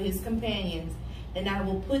Israel, his companions, and I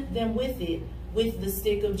will put them with it, with the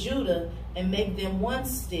stick of Judah, and make them one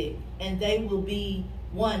stick, and they will be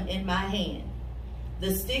one in my hand.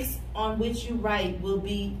 The sticks on which you write will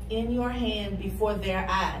be in your hand before their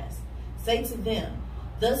eyes. Say to them,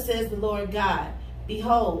 Thus says the Lord God,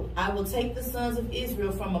 Behold, I will take the sons of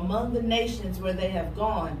Israel from among the nations where they have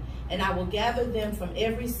gone, and I will gather them from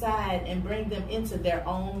every side and bring them into their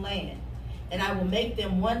own land. And I will make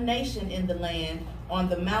them one nation in the land on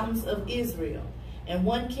the mountains of Israel. And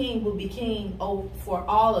one king will be king for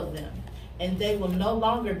all of them. And they will no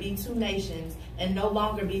longer be two nations and no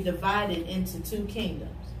longer be divided into two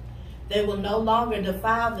kingdoms. They will no longer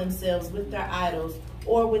defile themselves with their idols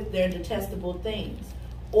or with their detestable things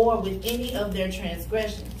or with any of their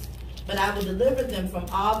transgressions. But I will deliver them from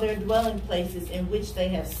all their dwelling places in which they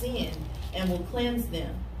have sinned, and will cleanse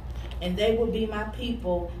them. And they will be my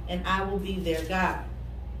people, and I will be their God.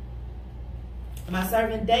 My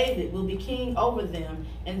servant David will be king over them,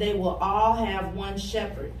 and they will all have one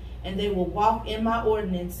shepherd. And they will walk in my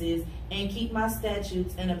ordinances, and keep my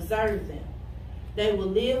statutes, and observe them. They will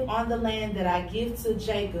live on the land that I give to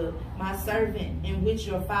Jacob, my servant, in which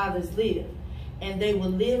your fathers live. And they will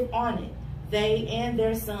live on it, they and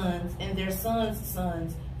their sons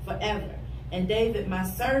sons forever. And David, my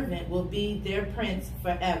servant, will be their prince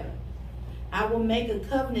forever. I will make a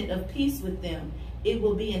covenant of peace with them. It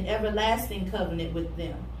will be an everlasting covenant with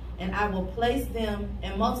them. And I will place them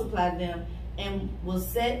and multiply them, and will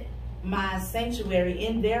set my sanctuary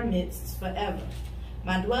in their midst forever.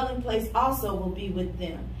 My dwelling place also will be with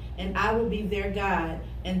them, and I will be their God,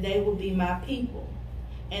 and they will be my people.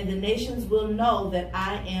 And the nations will know that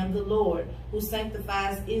I am the Lord, who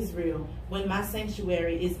sanctifies Israel, when my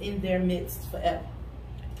sanctuary is in their midst forever.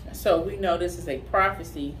 So we know this is a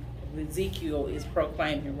prophecy Ezekiel is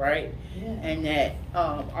proclaiming, right? Yeah. And that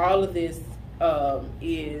all of this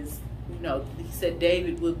is, he said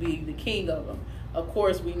David would be the king of them. Of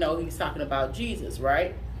course, we know he's talking about Jesus,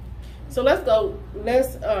 right? So let's go.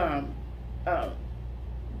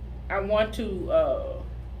 I want to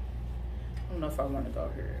don't know if I want to go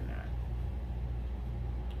here or not.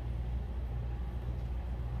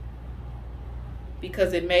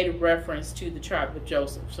 Because it made a reference to the tribe of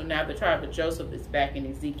Joseph. So now the tribe of Joseph is back in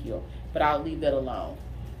Ezekiel, but I'll leave that alone.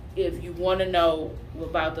 If you want to know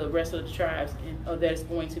about the rest of the tribes that's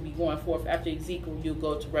going to be going forth after Ezekiel, you'll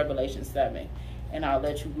go to Revelation 7, and I'll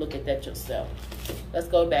let you look at that yourself. Let's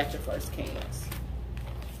go back to 1 Kings.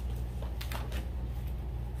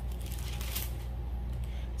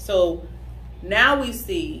 So now we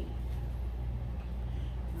see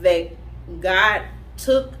that God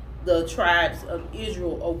took the tribes of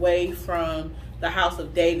Israel away from the house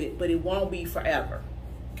of David, but it won't be forever.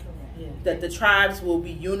 Yeah. That the tribes will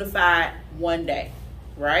be unified one day,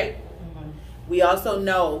 right? We also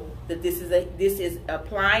know that this is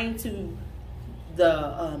applying to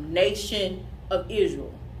the nation of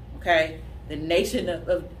Israel. Okay, the nation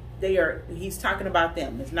of he's talking about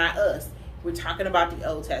them. It's not us. We're talking about the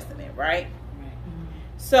Old Testament, right?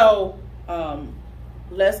 So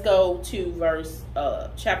let's go to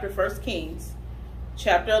chapter 1 Kings,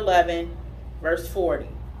 chapter 11, verse 40.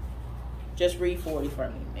 Just read 40 for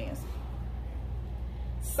me, Nancy.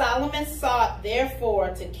 Solomon sought therefore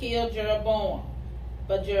to kill Jeroboam,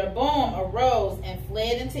 but Jeroboam arose and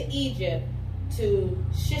fled into Egypt to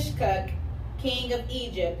Shishak, king of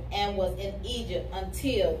Egypt, and was in Egypt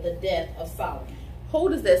until the death of Solomon. Who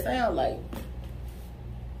does that sound like?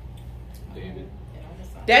 David.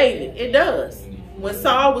 David, it does. When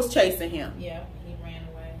Saul was chasing him. Yeah, he ran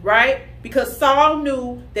away. Right? Because Saul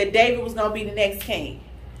knew that David was going to be the next king.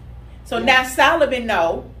 So now Solomon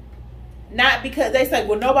know. Not because they say,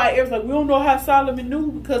 well, nobody else, like, we don't know how Solomon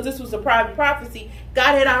knew because this was a private prophecy.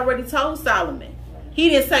 God had already told Solomon. He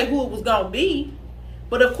didn't say who it was going to be.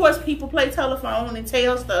 But of course, people play telephone and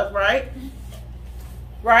tell stuff, right?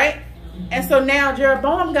 Right? And so now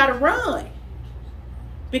Jeroboam got to run.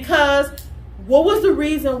 Because what was the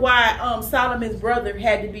reason why Solomon's brother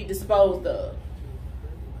had to be disposed of?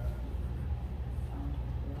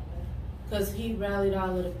 Because he rallied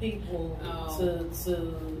all of the people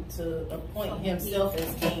to appoint himself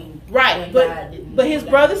as king. Right, but his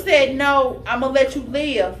brother said, no, I'm going to let you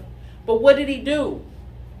live. But what did he do?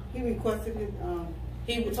 He requested it.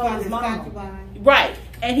 He told his mom. Right,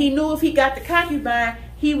 and he knew if he got the concubine,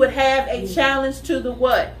 he would have a challenge to the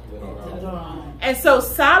what? And so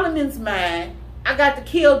Solomon's mind, I got to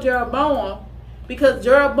kill Jeroboam because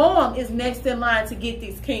Jeroboam is next in line to get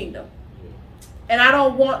this kingdom. And I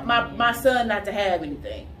don't want my son not to have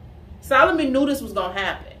anything. Solomon knew this was going to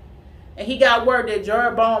happen. And he got word that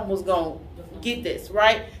Jeroboam was going to get this,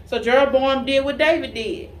 right? So Jeroboam did what David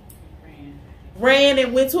did. Ran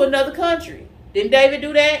and went to another country. Didn't David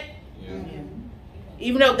do that? Yeah.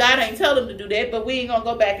 Even though God ain't tell him to do that, but we ain't going to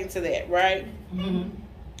go back into that, right?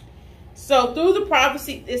 So through the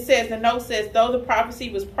prophecy, it says, the note says, though the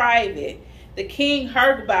prophecy was private, the king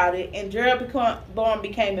heard about it, and Jeroboam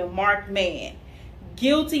became a marked man,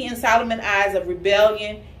 guilty in Solomon's eyes of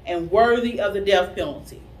rebellion and worthy of the death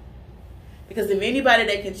penalty. Because if anybody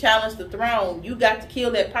that can challenge the throne, you got to kill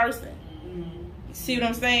that person. You see what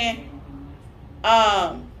I'm saying?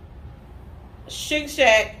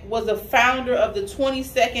 Shishak was a founder of the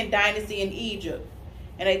 22nd dynasty in Egypt.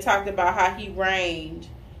 And they talked about how he reigned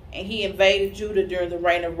and he invaded Judah during the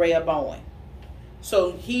reign of Rehoboam.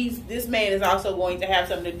 So this man is also going to have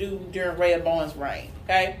something to do during Rehoboam's reign,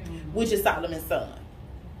 okay? Which is Solomon's son.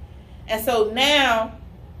 And so now,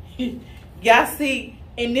 y'all see,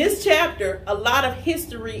 in this chapter, a lot of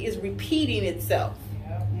history is repeating itself.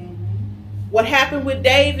 What happened with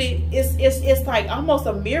David it's like almost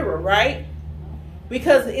a mirror, right?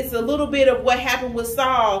 Because it's a little bit of what happened with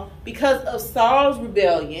Saul because of Saul's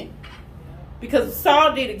rebellion. Because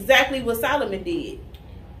Saul did exactly what Solomon did.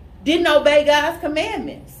 Didn't obey God's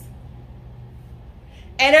commandments.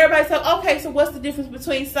 And everybody said, okay, so what's the difference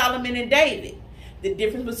between Solomon and David? The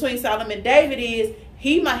difference between Solomon and David is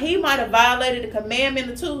he might have violated a commandment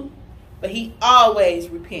or two, but he always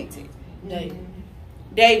repented.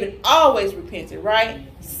 David always repented, right?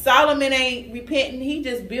 Solomon ain't repenting. He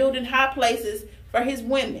just building high places for his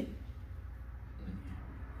women.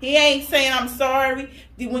 He ain't saying, I'm sorry.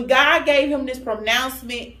 When God gave him this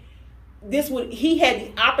pronouncement, he had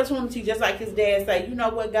the opportunity, just like his dad, say, you know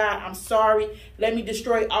what, God, I'm sorry. Let me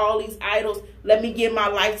destroy all these idols. Let me get my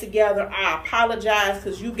life together. I apologize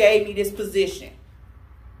because you gave me this position.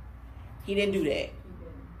 He didn't do that.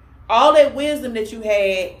 All that wisdom that you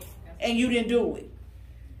had, and you didn't do it.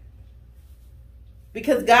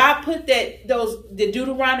 Because God put the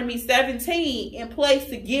Deuteronomy 17 in place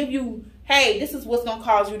to give you, hey, this is what's going to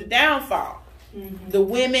cause you the downfall. The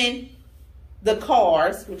women, the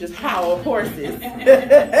cars, which is how horses.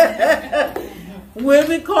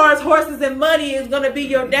 Women, cars, horses, and money is going to be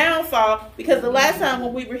your downfall, because the last time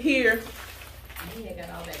when we were here, got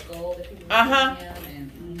all that gold that people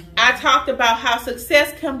I talked about how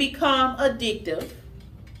success can become addictive,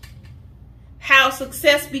 how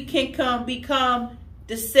success can become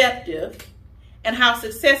deceptive, and how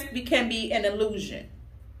success can be an illusion.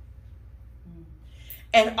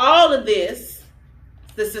 And all of this,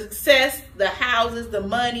 the success, the houses, the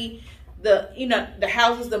money, the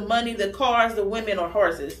houses, the money, the cars, the women or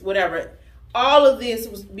horses, whatever, all of this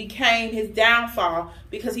became his downfall,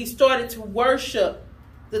 because he started to worship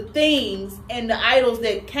the things and the idols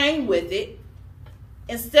that came with it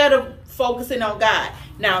instead of focusing on God.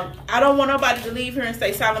 Now, I don't want nobody to leave here and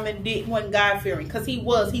say Solomon wasn't God-fearing, because he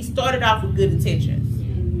was. He started off with good intentions.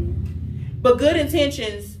 But good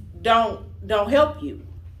intentions don't help you.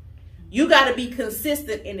 You got to be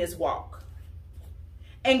consistent in this walk.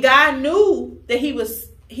 And God knew that he was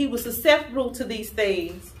susceptible to these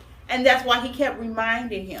things, and that's why he kept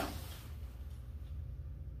reminding him.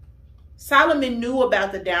 Solomon knew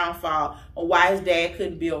about the downfall of why his dad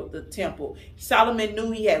couldn't build the temple. Solomon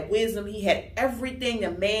knew he had wisdom. He had everything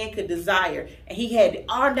a man could desire. And he had it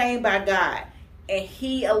ordained by God. And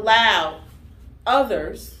he allowed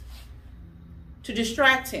others to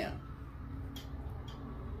distract him.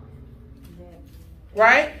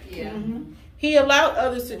 Right? Yeah. Mm-hmm. He allowed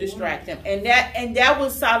others to distract him. And that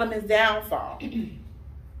was Solomon's downfall.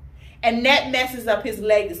 And that messes up his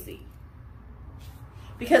legacy.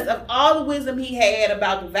 Because of all the wisdom he had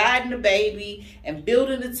about dividing the baby and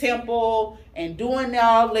building the temple and doing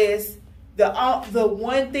all this, the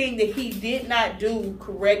one thing that he did not do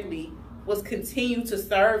correctly was continue to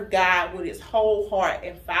serve God with his whole heart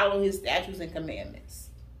and follow his statutes and commandments.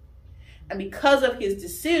 And because of his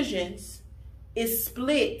decisions, it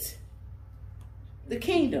split the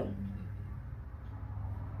kingdom.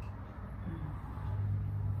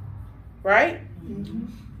 Right? Mm-hmm.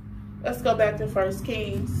 Let's go back to 1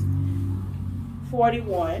 Kings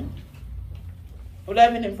 11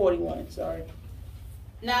 and 41, sorry.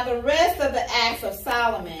 Now the rest of the acts of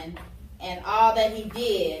Solomon and all that he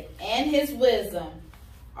did and his wisdom,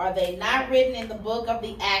 are they not written in the book of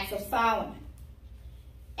the acts of Solomon?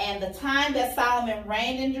 And the time that Solomon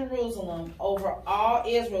reigned in Jerusalem over all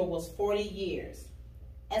Israel was 40 years.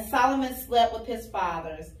 And Solomon slept with his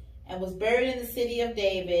fathers and was buried in the city of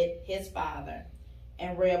David, his father.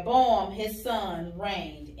 And Rehoboam, his son,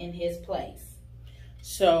 reigned in his place.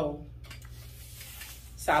 So,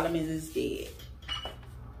 Solomon is dead.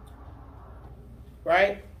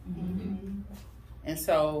 Right? Mm-hmm. And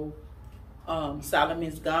so,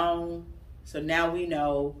 Solomon's gone. So now we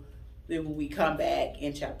know that when we come back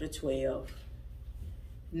in chapter 12,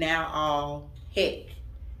 now all heck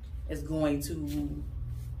is going to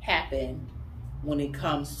happen when it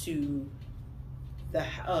comes to the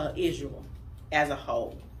Israel as a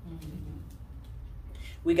whole. Mm-hmm.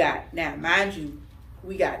 We got, now mind you,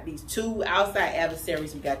 we got these two outside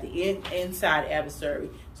adversaries. We got the inside adversary.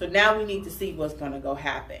 So now we need to see what's going to go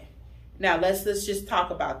happen. Now let's just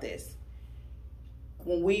talk about this.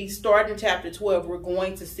 When we start in chapter 12, we're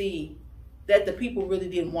going to see that the people really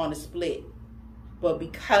didn't want to split. But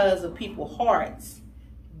because of people's hearts,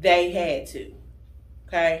 they had to.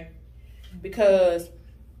 Okay? Because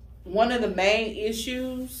one of the main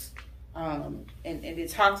issues, and it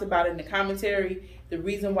talks about in the commentary, the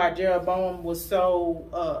reason why Jeroboam was so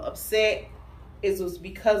upset was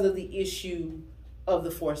because of the issue of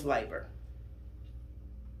the forced labor.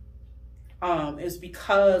 It's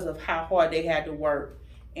because of how hard they had to work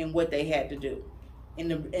and what they had to do.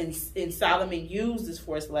 And Solomon used this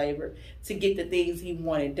forced labor to get the things he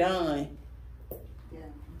wanted done.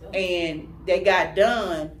 Yeah. And they got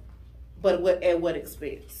done, but at what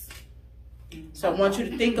expense? So I want you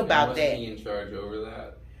to think about that. Was he in charge over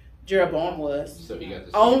that? Jeroboam was. So he got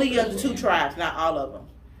only of the two tribes, not all of them.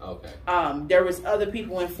 Okay. There was other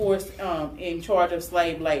people in charge of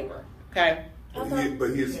slave labor. Okay. But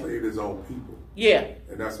he enslaved his own people. Yeah.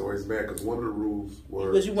 And that's always bad, because one of the rules was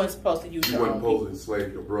because you weren't supposed to use your own people. You weren't supposed to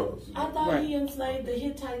enslave your brothers. I thought he enslaved the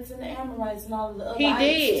Hittites and the Amorites and all of the other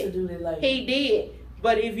ites to do their labor. He did.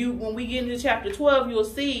 But when we get into chapter 12, you'll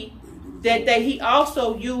see that he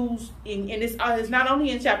also used, and it's not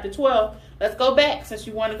only in chapter 12. Let's go back, since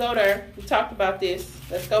you want to go there. We talked about this.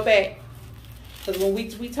 Let's go back. Because when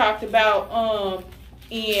we talked about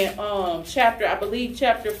in chapter, I believe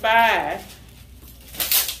chapter 5,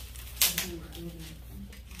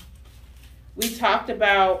 we talked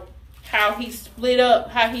about how he split up,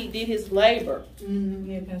 how he did his labor.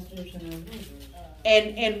 Mm-hmm. Yeah, Pastor.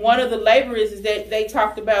 And one of the laborers is that they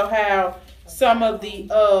talked about how some of the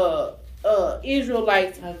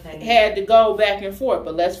Israelites had to go back and forth.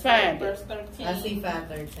 But let's find it. Verse 13. I see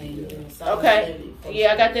 5:13. Okay.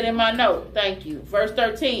 Yeah, I got that in my note. Thank you. Verse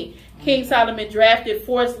 13. King Solomon drafted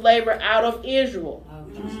forced labor out of Israel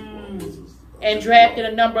and drafted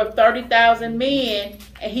a number of 30,000 men,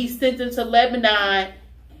 and he sent them to Lebanon,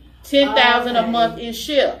 10,000 a month in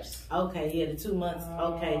ships. Okay, yeah, the 2 months.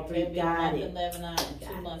 Okay, 3 got it. In Lebanon and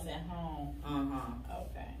 2 months at home.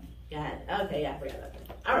 Okay. Got it. Okay, I forgot about that.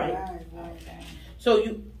 All right. Okay.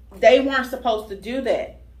 So they weren't supposed to do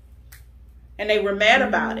that, and they were mad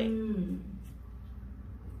about it.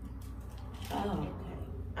 Oh, okay.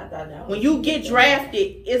 I thought that was When you get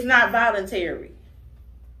drafted, it's not voluntary.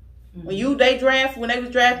 When they was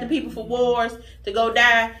drafting people for wars to go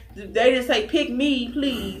die, they didn't say pick me,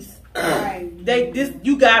 please.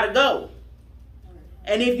 You gotta go.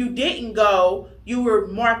 And if you didn't go, you were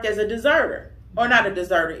marked as a deserter, or not a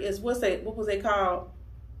deserter. It's what was they called?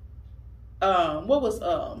 What was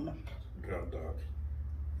Draft dog.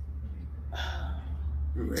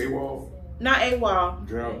 AWOL? not AWOL.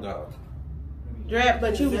 Draft dog. Draft,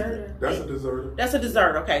 but you That's a deserter. That's a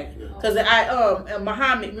deserter, okay? Because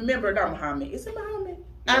Muhammad, remember not Muhammad? Is it Muhammad?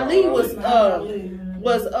 Ali was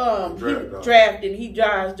drafted. He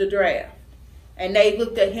dodged the draft, and they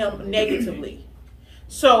looked at him negatively.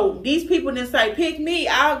 So these people didn't say, "Pick me,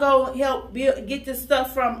 I'll go help get this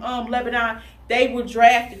stuff from Lebanon." They were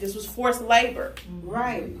drafted. This was forced labor.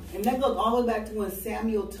 Right. And that goes all the way back to when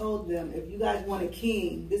Samuel told them, if you guys want a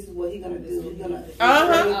king, this is what he's going to do. He's going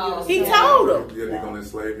to He told them. Yeah, they're going to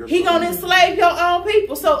enslave your He going to enslave your own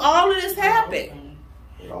people. So all of this happened.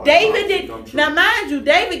 David did. Now, mind you,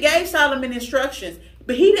 David gave Solomon instructions,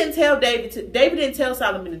 but he didn't tell David didn't tell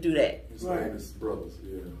Solomon to do that. Enslaved his brothers,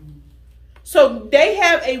 yeah. So they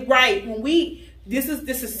have a right this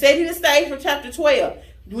is setting the stage for chapter 12.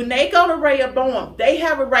 When they go to Rehoboam, they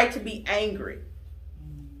have a right to be angry.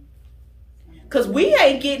 Because we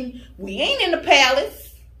ain't in the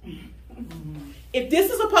palace. If this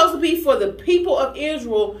is supposed to be for the people of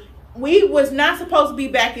Israel, we was not supposed to be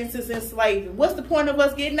back into enslavement. What's the point of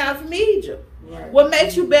us getting out from Egypt? Right. What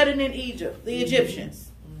makes you better than Egypt? The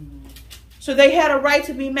Egyptians. So they had a right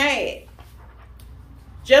to be mad.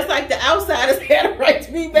 Just like the outsiders had a right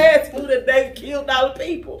to be mad too, that they killed all the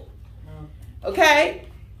people. Okay?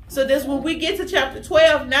 So this, when we get to chapter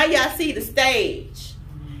 12, now y'all see the stage.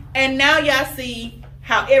 And now y'all see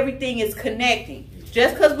how everything is connecting.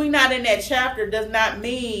 Just because we're not in that chapter does not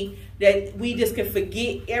mean that we just can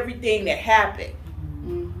forget everything that happened.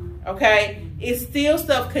 Okay? It's still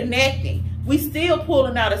stuff connecting. We still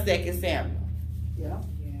pulling out a 2 Samuel. Yeah.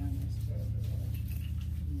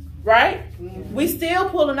 Right? We still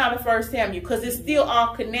pulling out a 1 Samuel because it's still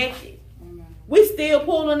all connected. We still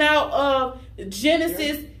pulling out of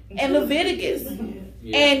Genesis and Leviticus.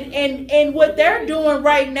 And what they're doing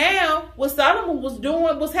right now, what Solomon was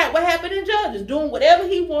doing, was what happened in Judges, doing whatever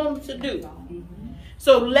he wanted to do.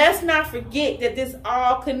 So let's not forget that this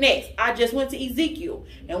all connects. I just went to Ezekiel,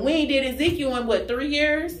 and we did Ezekiel in what, 3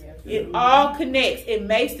 years? It all connects. It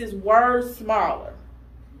makes this word smaller.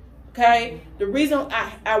 Okay? The reason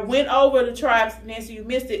I went over the tribes, Nancy, you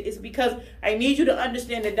missed it, is because I need you to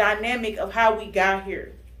understand the dynamic of how we got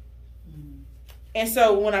here. And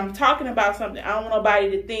so when I'm talking about something, I don't want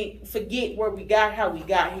nobody to forget where we got, how we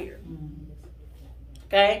got here.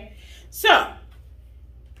 Okay? So,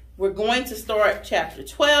 we're going to start chapter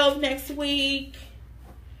 12 next week.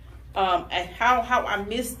 And how I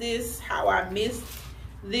missed this,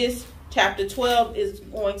 chapter 12 is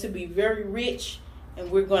going to be very rich,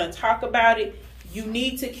 and we're going to talk about it. You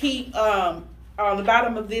need to keep, on the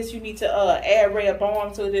bottom of this, you need to add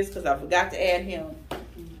Rehoboam to this, because I forgot to add him.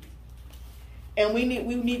 And we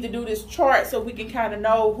need to do this chart so we can kind of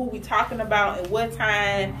know who we're talking about and what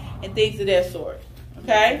time and things of that sort.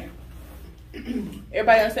 Okay?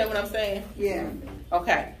 Everybody understand what I'm saying? Yeah.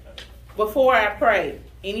 Okay. Before I pray,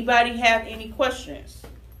 anybody have any questions?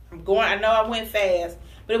 I know I went fast,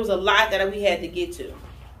 but it was a lot that we had to get to.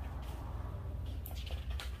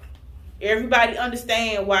 Everybody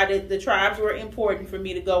understand why the tribes were important for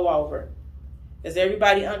me to go over? Does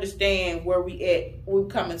everybody understand where we're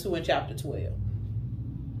coming to in chapter 12?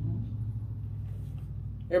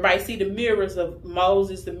 Everybody see the mirrors of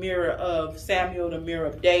Moses, the mirror of Samuel, the mirror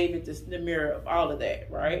of David, the mirror of all of that,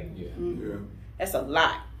 right? Yeah. That's a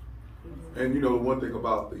lot. And one thing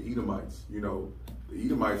about the Edomites, the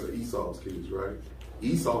Edomites are Esau's kids, right?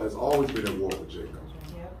 Esau has always been at war with Jacob.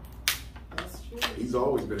 That's true. He's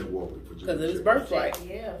always been at war with Jacob. Because of his birthright.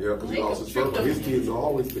 Yeah. Yeah, because he lost his birthright. His kids have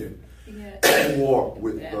always been at war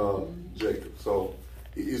with Jacob. So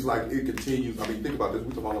it's like it continues. I mean, think about this.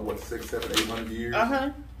 We're talking about what 600, 700, 800 years.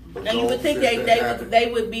 And you would think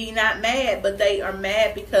they would be not mad, but they are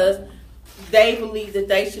mad because they believe that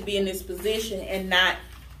they should be in this position and not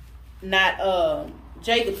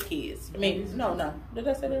Jacob's kids. I mean, no. Did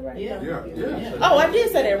I say that right? Yeah. Yeah. Oh, I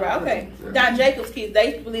did say that right. Okay. Yeah. Not Jacob's kids.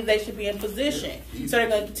 They believe they should be in position. Yeah. So they're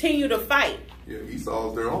going to continue to fight. Yeah,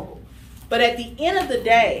 Esau's their uncle. But at the end of the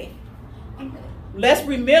day, let's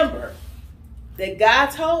remember that God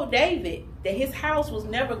told David that his house was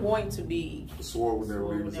never going to be. The sword would never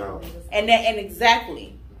leave his house. And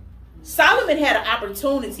exactly. Solomon had an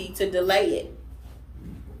opportunity to delay it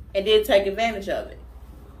and did take advantage of it.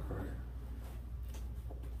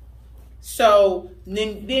 So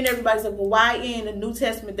then everybody's like, well, why in the New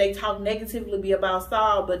Testament they talk negatively about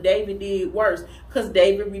Saul, but David did worse? Because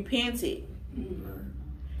David repented.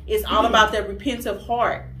 It's all about that repentant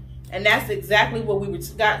heart. And that's exactly what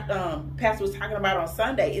Pastor was talking about on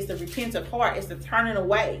Sunday. It's the repentant heart. It's the turning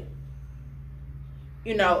away.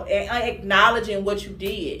 You know, and acknowledging what you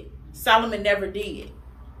did. Solomon never did.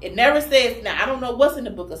 It never says, now I don't know what's in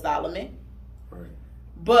the book of Solomon. Right.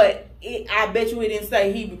 But I bet you it didn't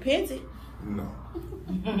say he repented. No.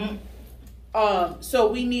 So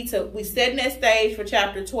we setting that stage for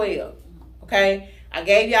chapter 12. Okay? I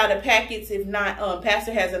gave y'all the packets. If not,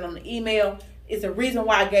 Pastor has it on the email. It's the reason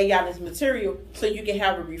why I gave y'all this material so you can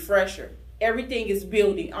have a refresher. Everything is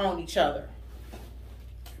building on each other.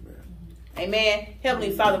 Amen.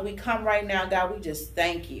 Heavenly Father, we come right now, God. We just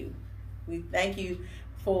thank you. We thank you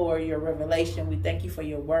for your revelation. We thank you for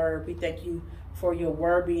your word. We thank you for your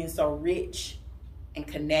word being so rich and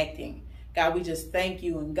connecting. God, we just thank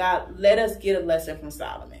you. And God, let us get a lesson from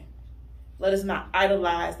Solomon. Let us not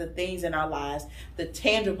idolize the things in our lives, the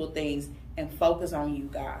tangible things, and focus on you,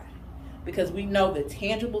 God. Because we know that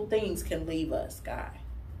tangible things can leave us, God.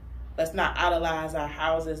 Let's not idolize our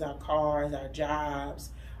houses, our cars, our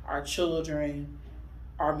jobs, our children,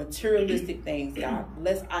 our materialistic things, God.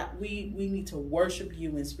 We need to worship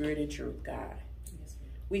you in spirit and truth, God.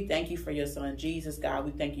 We thank you for your son, Jesus, God.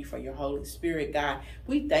 We thank you for your Holy Spirit, God.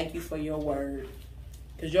 We thank you for your word,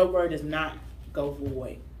 because your word does not go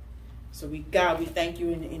void. So God, we thank you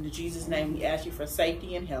in Jesus' name. We ask you for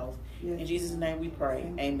safety and health. Yes. In Jesus' name we pray.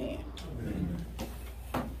 Amen. Amen.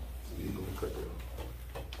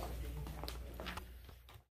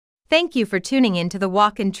 Thank you for tuning in to the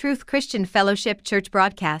Walk in Truth Christian Fellowship Church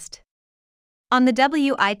broadcast on the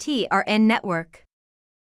WITRN network.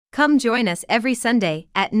 Come join us every Sunday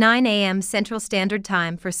at 9 a.m. Central Standard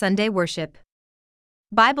Time for Sunday worship.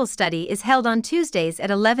 Bible study is held on Tuesdays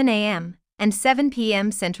at 11 a.m. and 7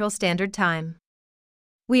 p.m. Central Standard Time.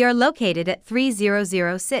 We are located at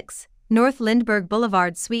 3006 North Lindbergh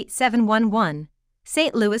Boulevard, Suite 711,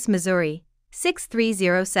 St. Louis, Missouri,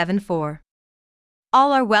 63074.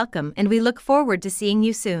 All are welcome, and we look forward to seeing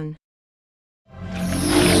you soon.